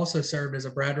full-time, Mark also served as a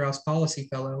Brad Rouse Policy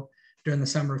Fellow during the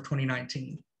summer of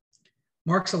 2019.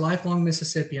 Mark's a lifelong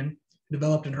Mississippian who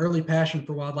developed an early passion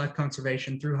for wildlife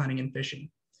conservation through hunting and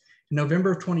fishing. In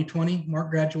November of 2020,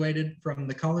 Mark graduated from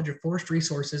the College of Forest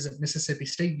Resources at Mississippi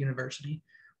State University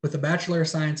with a Bachelor of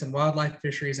Science in Wildlife,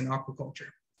 Fisheries, and Aquaculture.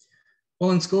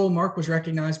 While in school, Mark was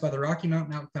recognized by the Rocky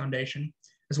Mountain Elk Foundation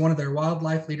as one of their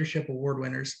Wildlife Leadership Award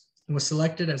winners and was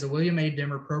selected as a William A.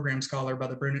 Dimmer Program Scholar by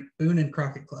the Boone and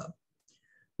Crockett Club.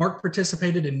 Mark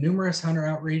participated in numerous hunter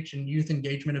outreach and youth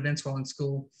engagement events while in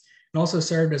school, and also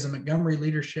served as a Montgomery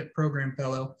Leadership Program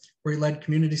Fellow, where he led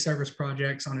community service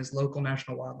projects on his local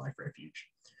National Wildlife Refuge.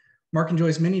 Mark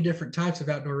enjoys many different types of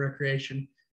outdoor recreation,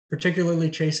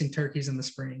 particularly chasing turkeys in the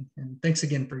spring. And thanks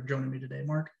again for joining me today,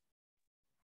 Mark.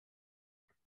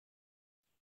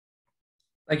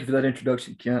 Thank you for that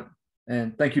introduction, Kent.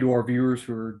 And thank you to our viewers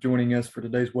who are joining us for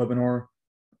today's webinar.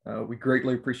 We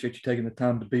greatly appreciate you taking the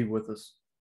time to be with us.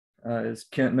 As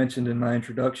Kent mentioned in my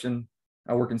introduction,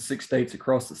 I work in 6 states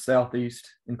across the Southeast,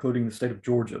 including the state of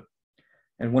Georgia.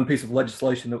 And one piece of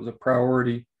legislation that was a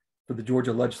priority for the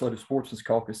Georgia Legislative Sportsmen's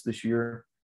Caucus this year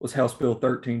was House Bill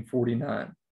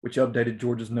 1349, which updated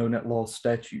Georgia's no net loss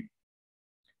statute.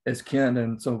 As Kent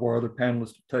and some of our other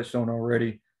panelists have touched on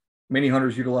already, many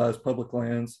hunters utilize public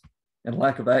lands, and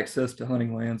lack of access to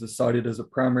hunting lands is cited as a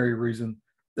primary reason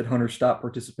that hunters stop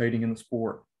participating in the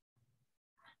sport.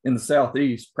 In the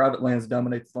Southeast, private lands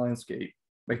dominate the landscape,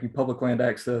 making public land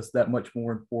access that much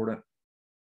more important.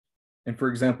 And for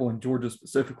example, in Georgia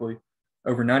specifically,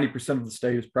 over 90% of the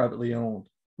state is privately owned,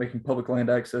 making public land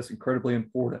access incredibly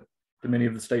important to many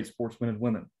of the state's sportsmen and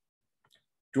women.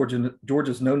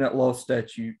 Georgia's no net loss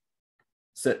statute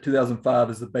set 2005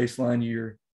 as the baseline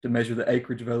year to measure the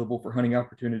acreage available for hunting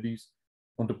opportunities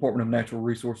on Department of Natural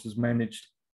Resources managed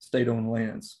state-owned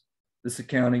lands. This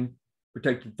accounting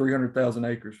protected 300,000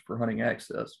 acres for hunting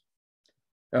access.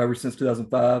 However, since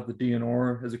 2005, the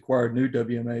DNR has acquired new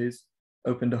WMAs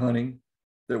open to hunting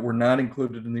that were not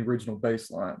included in the original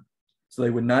baseline. So they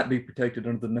would not be protected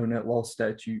under the no net loss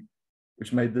statute,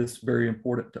 which made this very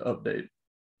important to update.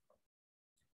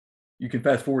 You can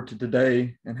fast forward to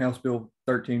today, and House Bill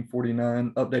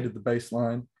 1349 updated the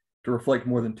baseline to reflect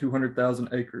more than 200,000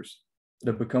 acres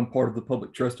that have become part of the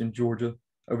public trust in Georgia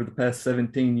over the past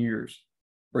 17 years,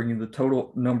 bringing the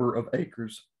total number of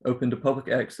acres open to public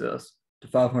access to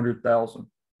 500,000.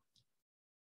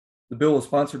 The bill was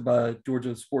sponsored by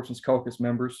Georgia Sportsmen's Caucus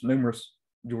members, numerous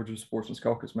Georgia Sportsmen's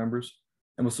Caucus members,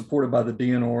 and was supported by the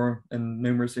DNR and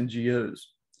numerous NGOs.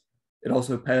 It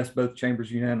also passed both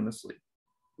chambers unanimously,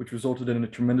 which resulted in a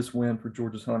tremendous win for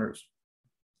Georgia's hunters.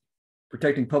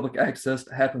 Protecting public access to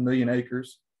 500,000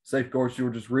 acres safeguards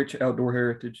Georgia's rich outdoor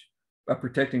heritage by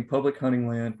protecting public hunting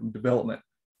land from development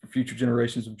for future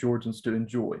generations of Georgians to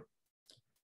enjoy.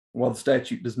 While the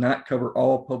statute does not cover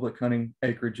all public hunting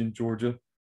acreage in Georgia,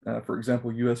 for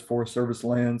example, U.S. Forest Service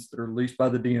lands that are leased by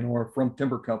the DNR from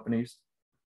timber companies,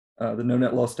 the no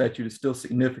net loss statute is still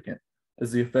significant,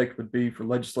 as the effect would be for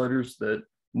legislators that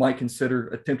might consider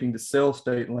attempting to sell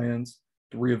state lands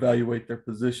to reevaluate their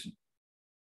position.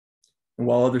 And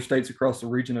while other states across the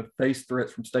region have faced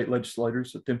threats from state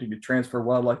legislators attempting to transfer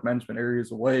wildlife management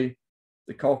areas away,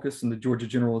 the caucus and the Georgia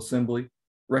General Assembly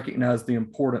recognize the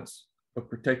importance of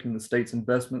protecting the state's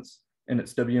investments in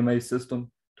its WMA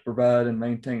system to provide and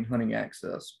maintain hunting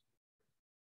access.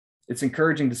 It's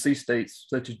encouraging to see states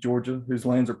such as Georgia, whose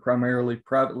lands are primarily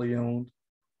privately owned,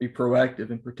 be proactive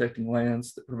in protecting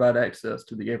lands that provide access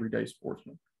to the everyday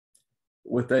sportsman.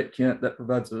 With that, Kent, that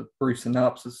provides a brief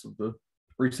synopsis of the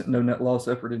recent no net loss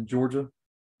effort in Georgia,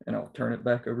 and I'll turn it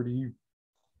back over to you.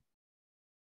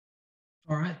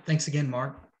 All right, thanks again,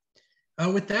 Mark.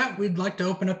 With that, we'd like to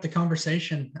open up the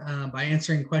conversation by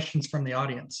answering questions from the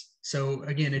audience. So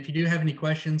again, if you do have any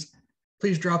questions,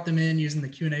 please drop them in using the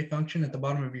Q&A function at the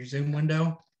bottom of your Zoom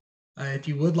window. If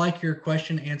you would like your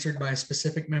question answered by a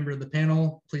specific member of the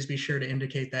panel, please be sure to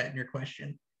indicate that in your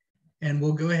question. And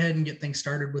we'll go ahead and get things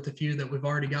started with a few that we've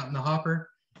already got in the hopper.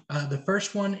 The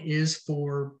first one is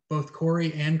for both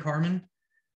Corey and Carmen.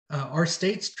 Are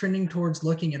states trending towards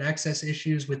looking at access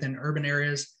issues within urban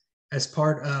areas as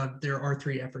part of their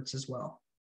R3 efforts as well?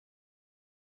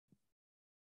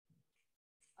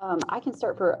 I can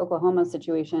start for Oklahoma's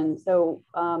situation. So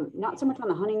not so much on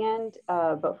the hunting end,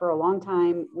 but for a long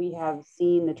time, we have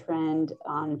seen the trend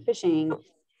on fishing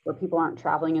where people aren't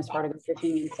traveling as far to go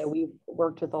fishing. And so we've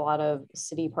worked with a lot of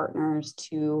city partners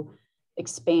to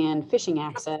expand fishing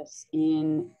access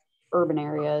in urban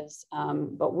areas.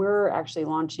 But we're actually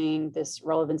launching this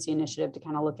relevancy initiative to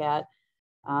kind of look at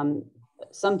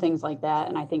some things like that.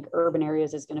 And I think urban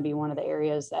areas is going to be one of the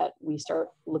areas that we start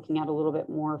looking at a little bit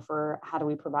more for how do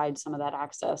we provide some of that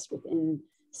access within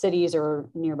cities or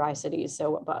nearby cities.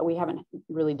 So, but we haven't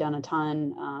really done a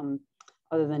ton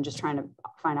other than just trying to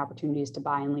find opportunities to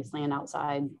buy and lease land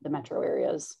outside the metro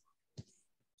areas.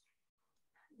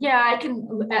 Yeah, I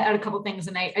can add a couple of things,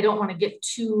 and I don't want to get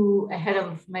too ahead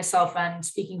of myself on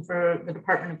speaking for the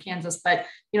Department of Kansas, but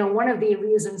one of the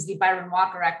reasons the Byron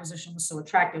Walker acquisition was so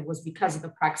attractive was because of the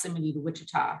proximity to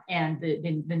Wichita and the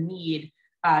need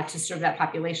to serve that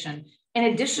population. In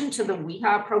addition to the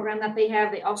WEHA program that they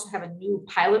have, also have a new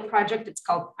pilot project. It's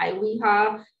called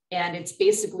iWEHA, and it's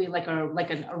basically like a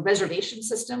reservation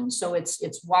system. So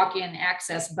it's walk-in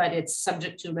access, but it's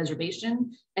subject to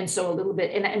reservation. And so a little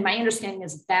bit, and my understanding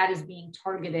is that is being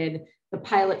targeted. The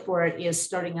pilot for it is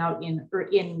starting out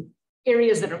in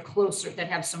areas that are closer, that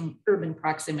have some urban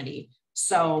proximity.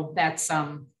 So that's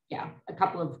yeah, a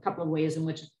couple of ways in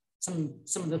which some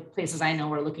of the places I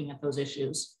know are looking at those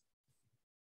issues.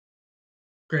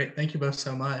 Great, thank you both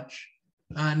so much.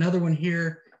 Another one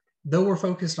here, though we're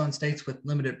focused on states with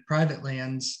limited private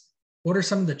lands, what are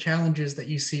some of the challenges that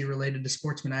you see related to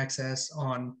sportsman access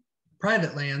on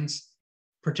private lands,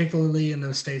 particularly in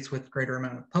those states with greater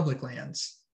amount of public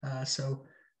lands? So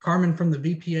Carmen, from the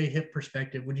VPA HIP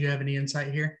perspective, would you have any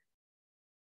insight here?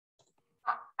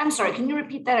 I'm sorry, can you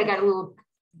repeat that? I got a little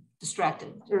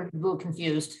distracted or a little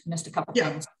confused, missed a couple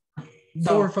things.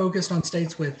 So we're focused on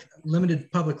states with limited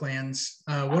public lands.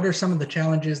 What are some of the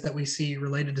challenges that we see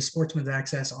related to sportsmen's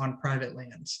access on private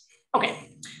lands? Okay.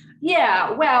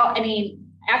 Yeah, well, I mean,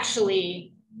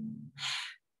 actually,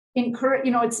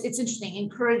 it's interesting,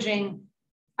 encouraging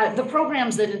the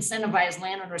programs that incentivize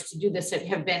landowners to do this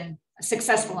have been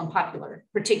successful and popular,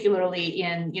 particularly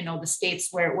in, the states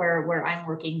where I'm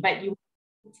working, but you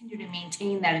continue to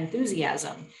maintain that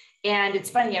enthusiasm. And it's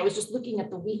funny, I was just looking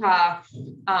at the WEHA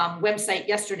website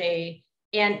yesterday,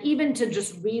 and even to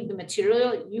just read the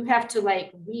material, you have to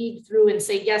read through and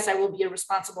say, yes, I will be a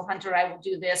responsible hunter. I will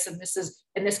do this, and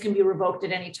this can be revoked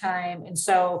at any time. And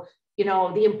so,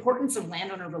 the importance of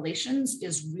landowner relations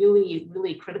is really,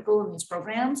 really critical in these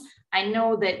programs. I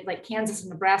know that Kansas and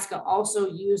Nebraska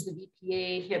also use the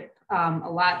VPA HIP a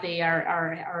lot. They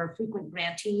are frequent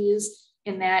grantees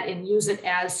in that and use it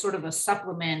as sort of a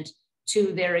supplement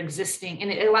to their existing,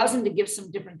 and it allows them to give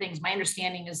some different things. My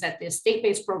understanding is that the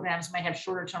state-based programs might have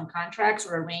shorter term contracts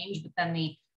or a range, but then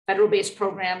the federal-based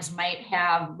programs might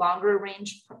have longer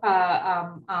range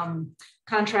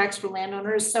contracts for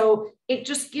landowners. So it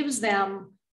just gives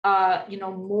them,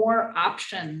 more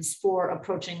options for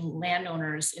approaching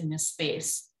landowners in this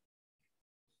space.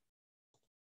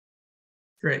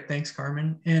 Great, thanks,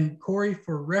 Carmen. And Corey,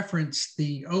 for reference,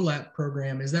 the OLAP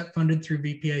program, is that funded through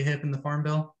VPA HIP and the Farm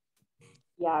Bill?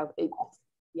 Yeah.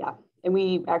 And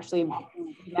we actually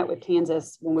met with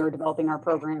Kansas when we were developing our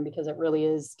program, because it really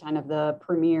is kind of the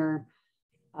premier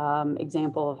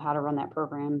example of how to run that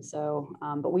program. So,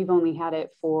 but we've only had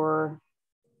it for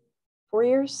 4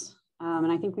 years.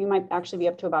 And I think we might actually be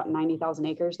up to about 90,000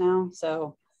 acres now.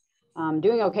 So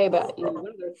doing okay, but one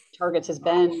of the targets has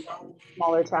been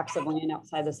smaller tracts of land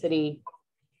outside the city.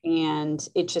 And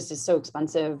it just is so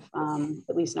expensive,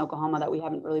 at least in Oklahoma, that we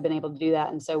haven't really been able to do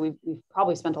that. And so we've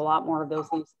probably spent a lot more of those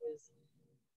leases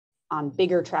on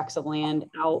bigger tracts of land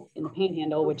out in the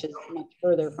Panhandle, which is much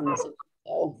further from the city.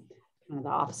 So kind of the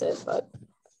opposite, but.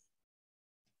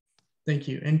 Thank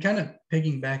you. And kind of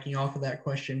piggybacking off of that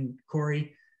question,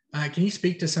 Corey, can you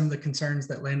speak to some of the concerns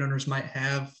that landowners might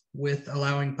have with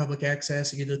allowing public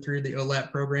access either through the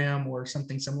OLAP program or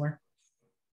something similar?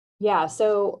 Yeah,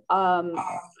 so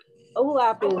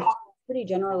OLAP is pretty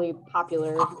generally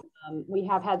popular. We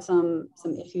have had some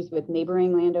issues with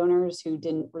neighboring landowners who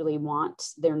didn't really want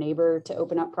their neighbor to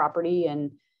open up property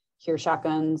and hear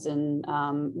shotguns. And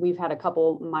we've had a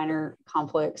couple minor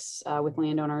conflicts with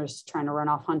landowners trying to run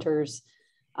off hunters.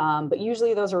 But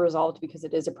usually those are resolved because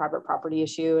it is a private property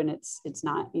issue, and it's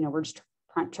not, we're just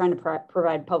trying to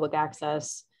provide public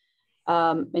access.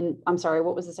 And I'm sorry,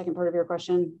 what was the second part of your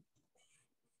question?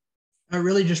 I'm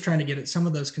really just trying to get at some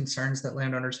of those concerns that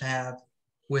landowners have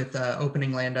with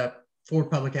opening land up for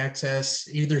public access,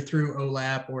 either through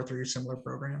OLAP or through similar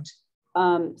programs.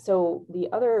 So the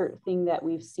other thing that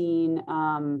we've seen,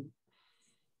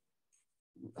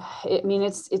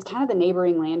 it's kind of the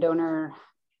neighboring landowner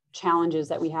challenges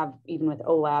that we have even with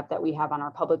OLAP that we have on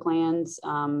our public lands.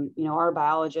 Our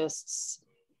biologists,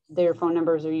 their phone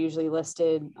numbers are usually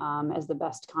listed as the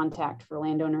best contact for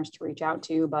landowners to reach out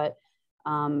to, but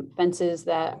fences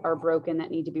that are broken that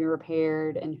need to be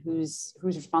repaired, and whose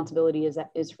responsibility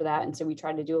is for that. And so we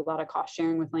try to do a lot of cost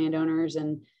sharing with landowners,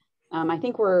 and I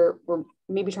think we're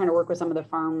maybe trying to work with some of the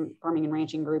farming and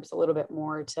ranching groups a little bit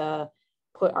more to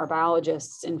put our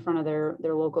biologists in front of their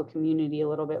local community a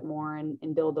little bit more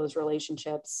and build those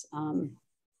relationships,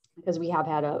 because we have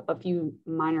had a few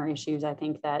minor issues, I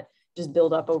think, that just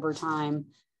build up over time.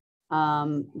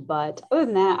 But other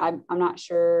than that, I'm not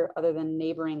sure, other than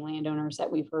neighboring landowners,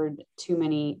 that we've heard too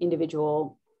many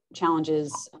individual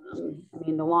challenges.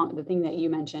 The thing that you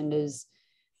mentioned is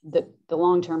the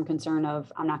long-term concern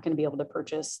of, I'm not going to be able to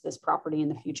purchase this property in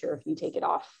the future if you take it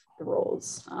off the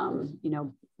rolls.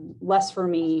 Less for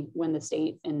me when the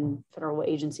state and federal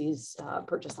agencies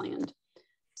purchase land.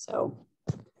 So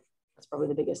that's probably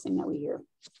the biggest thing that we hear.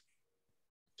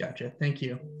 Gotcha. Thank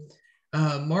you.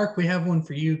 Mark, we have one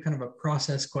for you, kind of a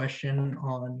process question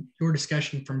on your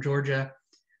discussion from Georgia.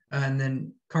 And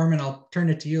then Carmen, I'll turn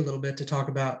it to you a little bit to talk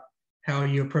about how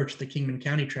you approach the Kingman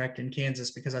County tract in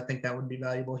Kansas, because I think that would be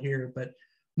valuable here. But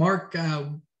Mark,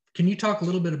 can you talk a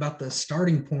little bit about the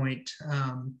starting point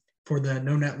for the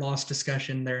no net loss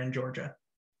discussion there in Georgia?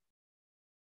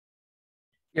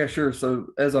 Yeah, sure. So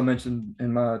as I mentioned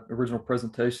in my original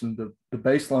presentation, the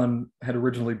baseline had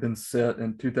originally been set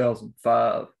in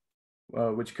 2005,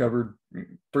 which covered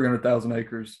 300,000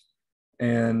 acres.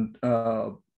 And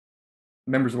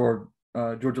members of our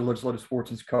Georgia Legislative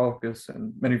Sportsmen Caucus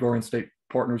and many of our in-state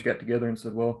partners got together and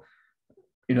said, well,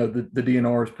 the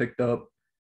DNR has picked up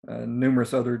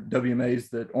numerous other WMAs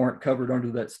that aren't covered under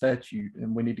that statute,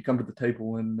 and we need to come to the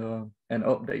table and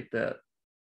update that.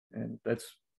 And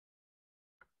that's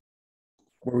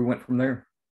where we went from there.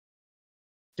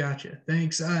 Gotcha.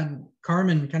 Thanks.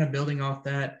 Carmen, kind of building off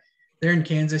that, there in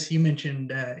Kansas, you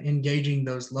mentioned engaging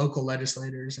those local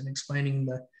legislators and explaining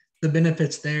the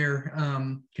benefits there.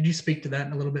 Could you speak to that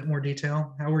in a little bit more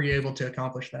detail? How were you able to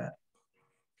accomplish that?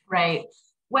 Right.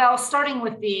 Well, starting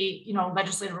with the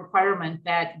legislative requirement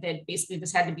that basically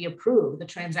this had to be approved, the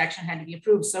transaction had to be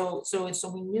approved. So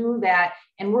we knew that,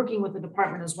 and working with the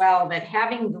department as well, that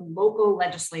having the local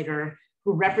legislator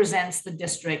who represents the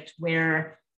district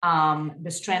where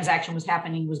this transaction was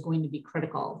happening was going to be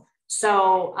critical.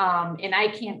 So, and I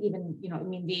can't even,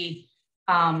 the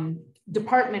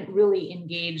department really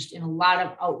engaged in a lot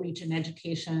of outreach and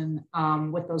education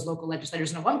with those local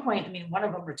legislators. And at one point, one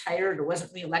of them retired or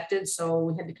wasn't reelected. So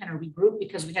we had to kind of regroup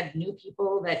because we had new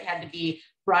people that had to be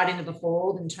brought into the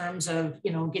fold in terms of,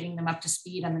 getting them up to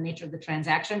speed on the nature of the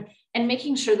transaction and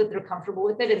making sure that they're comfortable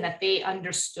with it and that they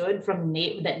understood from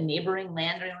that neighboring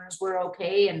landowners were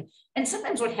okay. And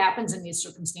sometimes what happens in these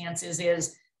circumstances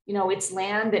is, it's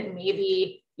land that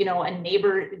maybe, a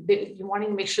neighbor, you're wanting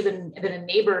to make sure that a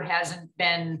neighbor hasn't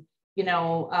been,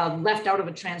 left out of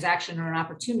a transaction or an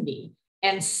opportunity.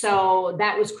 And so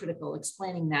that was critical,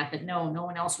 explaining that no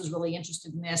one else was really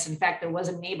interested in this. In fact, there was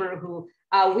a neighbor who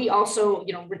we also,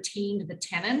 retained the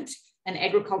tenant, an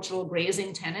agricultural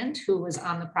grazing tenant who was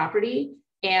on the property.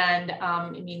 And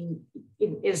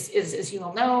as you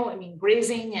all know,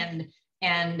 grazing and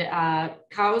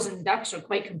cows and ducks are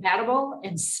quite compatible.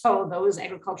 And so those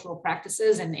agricultural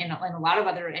practices and a lot of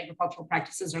other agricultural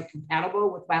practices are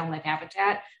compatible with wildlife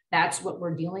habitat. That's what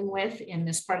we're dealing with in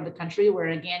this part of the country, where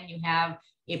again, you have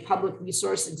a public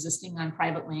resource existing on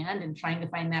private land and trying to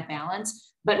find that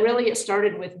balance. But really it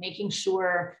started with making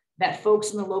sure that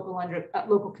folks in the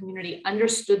local community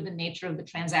understood the nature of the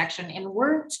transaction and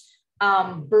weren't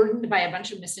burdened by a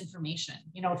bunch of misinformation,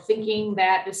 thinking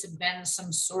that this had been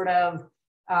some sort of,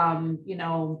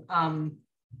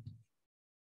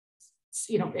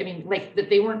 like that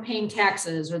they weren't paying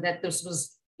taxes or that this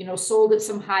was, sold at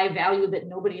some high value that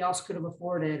nobody else could have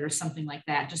afforded or something like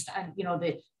that. Just,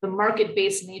 the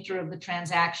market-based nature of the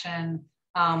transaction,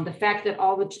 the fact that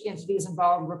all the entities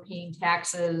involved were paying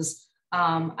taxes,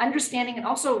 understanding, and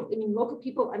also, local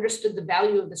people understood the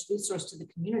value of this resource to the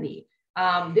community.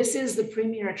 This is the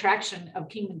premier attraction of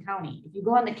Kingman County. If you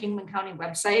go on the Kingman County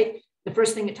website, the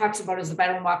first thing it talks about is the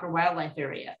Byron Walker Wildlife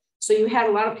Area. So you had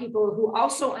a lot of people who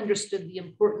also understood the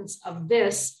importance of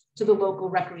this to the local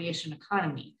recreation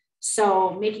economy.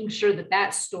 So making sure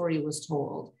that story was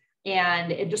told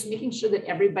and just making sure that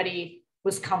everybody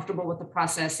was comfortable with the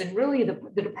process. And really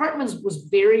the department was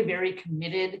very, very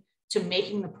committed to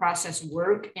making the process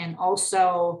work and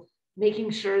also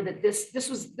making sure that this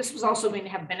was also going to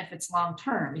have benefits long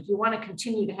term. If you want to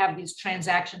continue to have these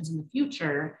transactions in the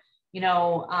future,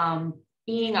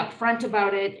 being upfront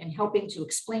about it and helping to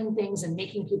explain things and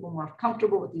making people more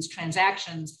comfortable with these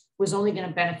transactions was only going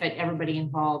to benefit everybody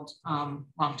involved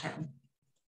long term.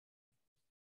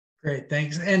 Great,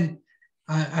 thanks. And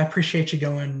I appreciate you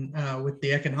going with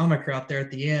the economic route there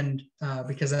at the end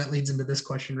because that leads into this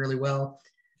question really well.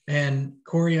 And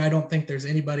Corey, I don't think there's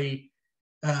anybody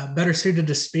better suited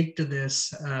to speak to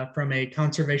this from a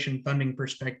conservation funding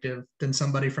perspective than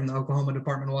somebody from the Oklahoma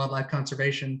Department of Wildlife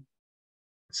Conservation.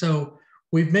 So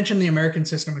we've mentioned the American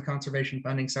System of Conservation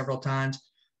Funding several times,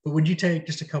 but would you take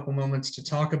just a couple moments to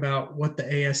talk about what the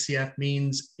ASCF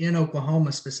means in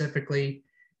Oklahoma specifically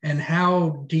and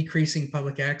how decreasing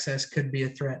public access could be a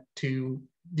threat to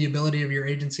the ability of your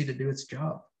agency to do its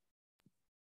job?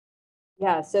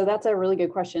 Yeah, so that's a really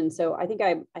good question. So I think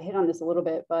I hit on this a little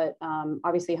bit, but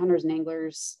obviously hunters and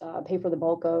anglers pay for the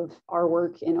bulk of our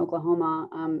work in Oklahoma.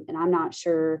 And I'm not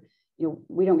sure,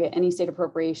 we don't get any state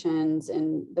appropriations,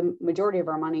 and the majority of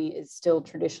our money is still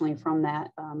traditionally from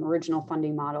that original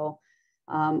funding model.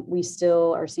 We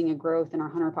still are seeing a growth in our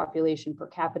hunter population per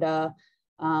capita,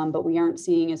 but we aren't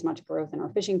seeing as much growth in our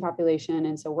fishing population.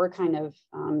 And so we're kind of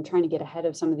trying to get ahead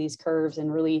of some of these curves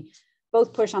and really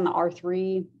both push on the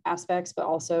R3 aspects, but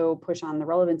also push on the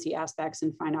relevancy aspects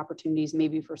and find opportunities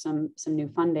maybe for some new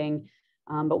funding.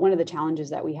 But one of the challenges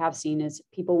that we have seen is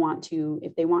people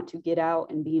if they want to get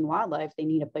out and be in wildlife, they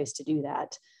need a place to do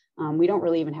that. We don't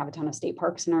really even have a ton of state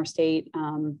parks in our state.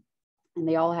 And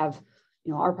they all have,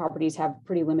 our properties have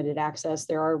pretty limited access.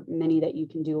 There are many that you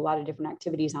can do a lot of different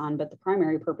activities on, but the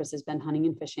primary purpose has been hunting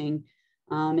and fishing.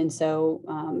 And so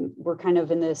we're kind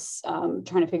of in this trying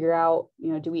to figure out,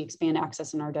 do we expand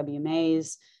access in our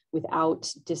WMAs without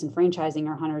disenfranchising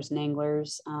our hunters and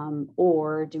anglers,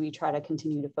 or do we try to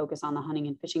continue to focus on the hunting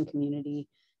and fishing community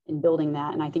and building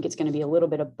that? And I think it's going to be a little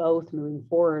bit of both moving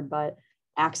forward, but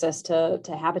access to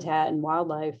habitat and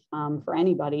wildlife for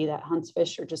anybody that hunts,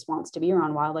 fish, or just wants to be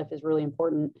around wildlife is really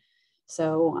important.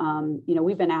 So,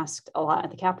 we've been asked a lot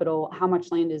at the Capitol, how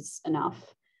much land is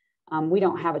enough? We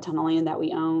don't have a ton of land that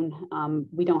we own.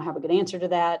 We don't have a good answer to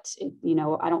that.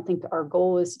 I don't think our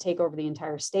goal is to take over the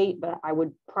entire state, but I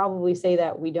would probably say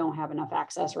that we don't have enough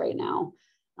access right now.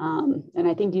 And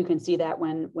I think you can see that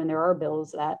when there are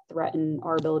bills that threaten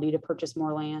our ability to purchase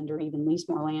more land or even lease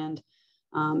more land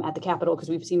at the Capitol, because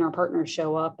we've seen our partners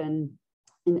show up and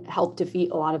help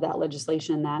defeat a lot of that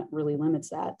legislation that really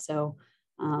limits that. So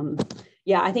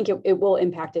I think it will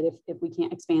impact it if we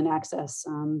can't expand access,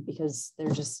 because there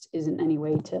just isn't any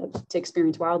way to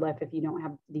experience wildlife if you don't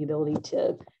have the ability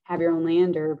to have your own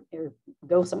land or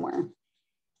go somewhere.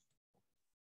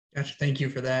 Gotcha. Thank you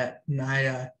for that. And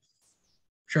I'm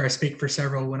sure I speak for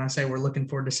several when I say we're looking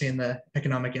forward to seeing the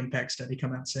economic impact study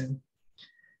come out soon.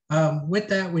 With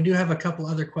that, we do have a couple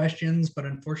other questions, but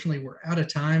unfortunately we're out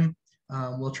of time.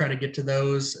 We'll try to get to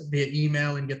those via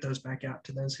email and get those back out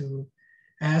to those who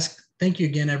ask. Thank you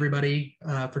again, everybody,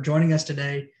 for joining us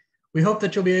today. We hope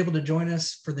that you'll be able to join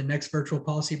us for the next virtual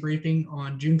policy briefing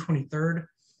on June 23rd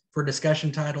for a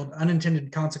discussion titled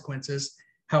Unintended Consequences,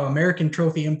 How American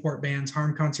Trophy Import Bans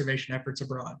Harm Conservation Efforts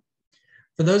Abroad.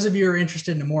 For those of you who are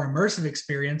interested in a more immersive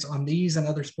experience on these and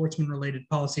other sportsman-related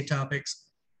policy topics,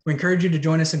 we encourage you to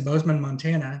join us in Bozeman,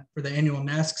 Montana for the annual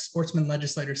NASC Sportsman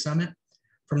Legislator Summit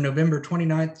from November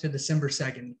 29th to December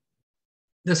 2nd.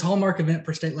 This hallmark event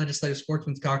for State Legislative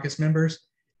Sportsmen's Caucus members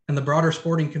and the broader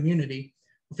sporting community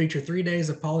will feature 3 days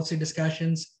of policy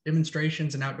discussions,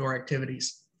 demonstrations, and outdoor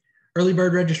activities. Early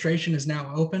bird registration is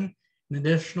now open, and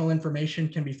additional information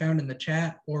can be found in the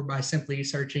chat or by simply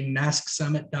searching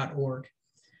nascsummit.org.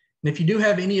 And if you do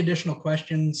have any additional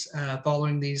questions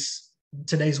following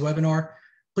today's webinar,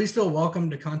 please feel welcome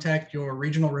to contact your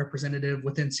regional representative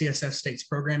within CSF State's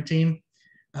program team.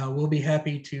 We'll be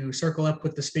happy to circle up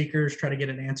with the speakers, try to get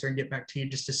an answer, and get back to you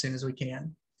just as soon as we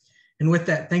can. And with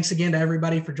that, thanks again to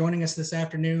everybody for joining us this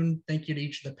afternoon. Thank you to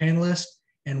each of the panelists,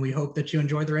 and we hope that you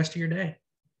enjoy the rest of your day.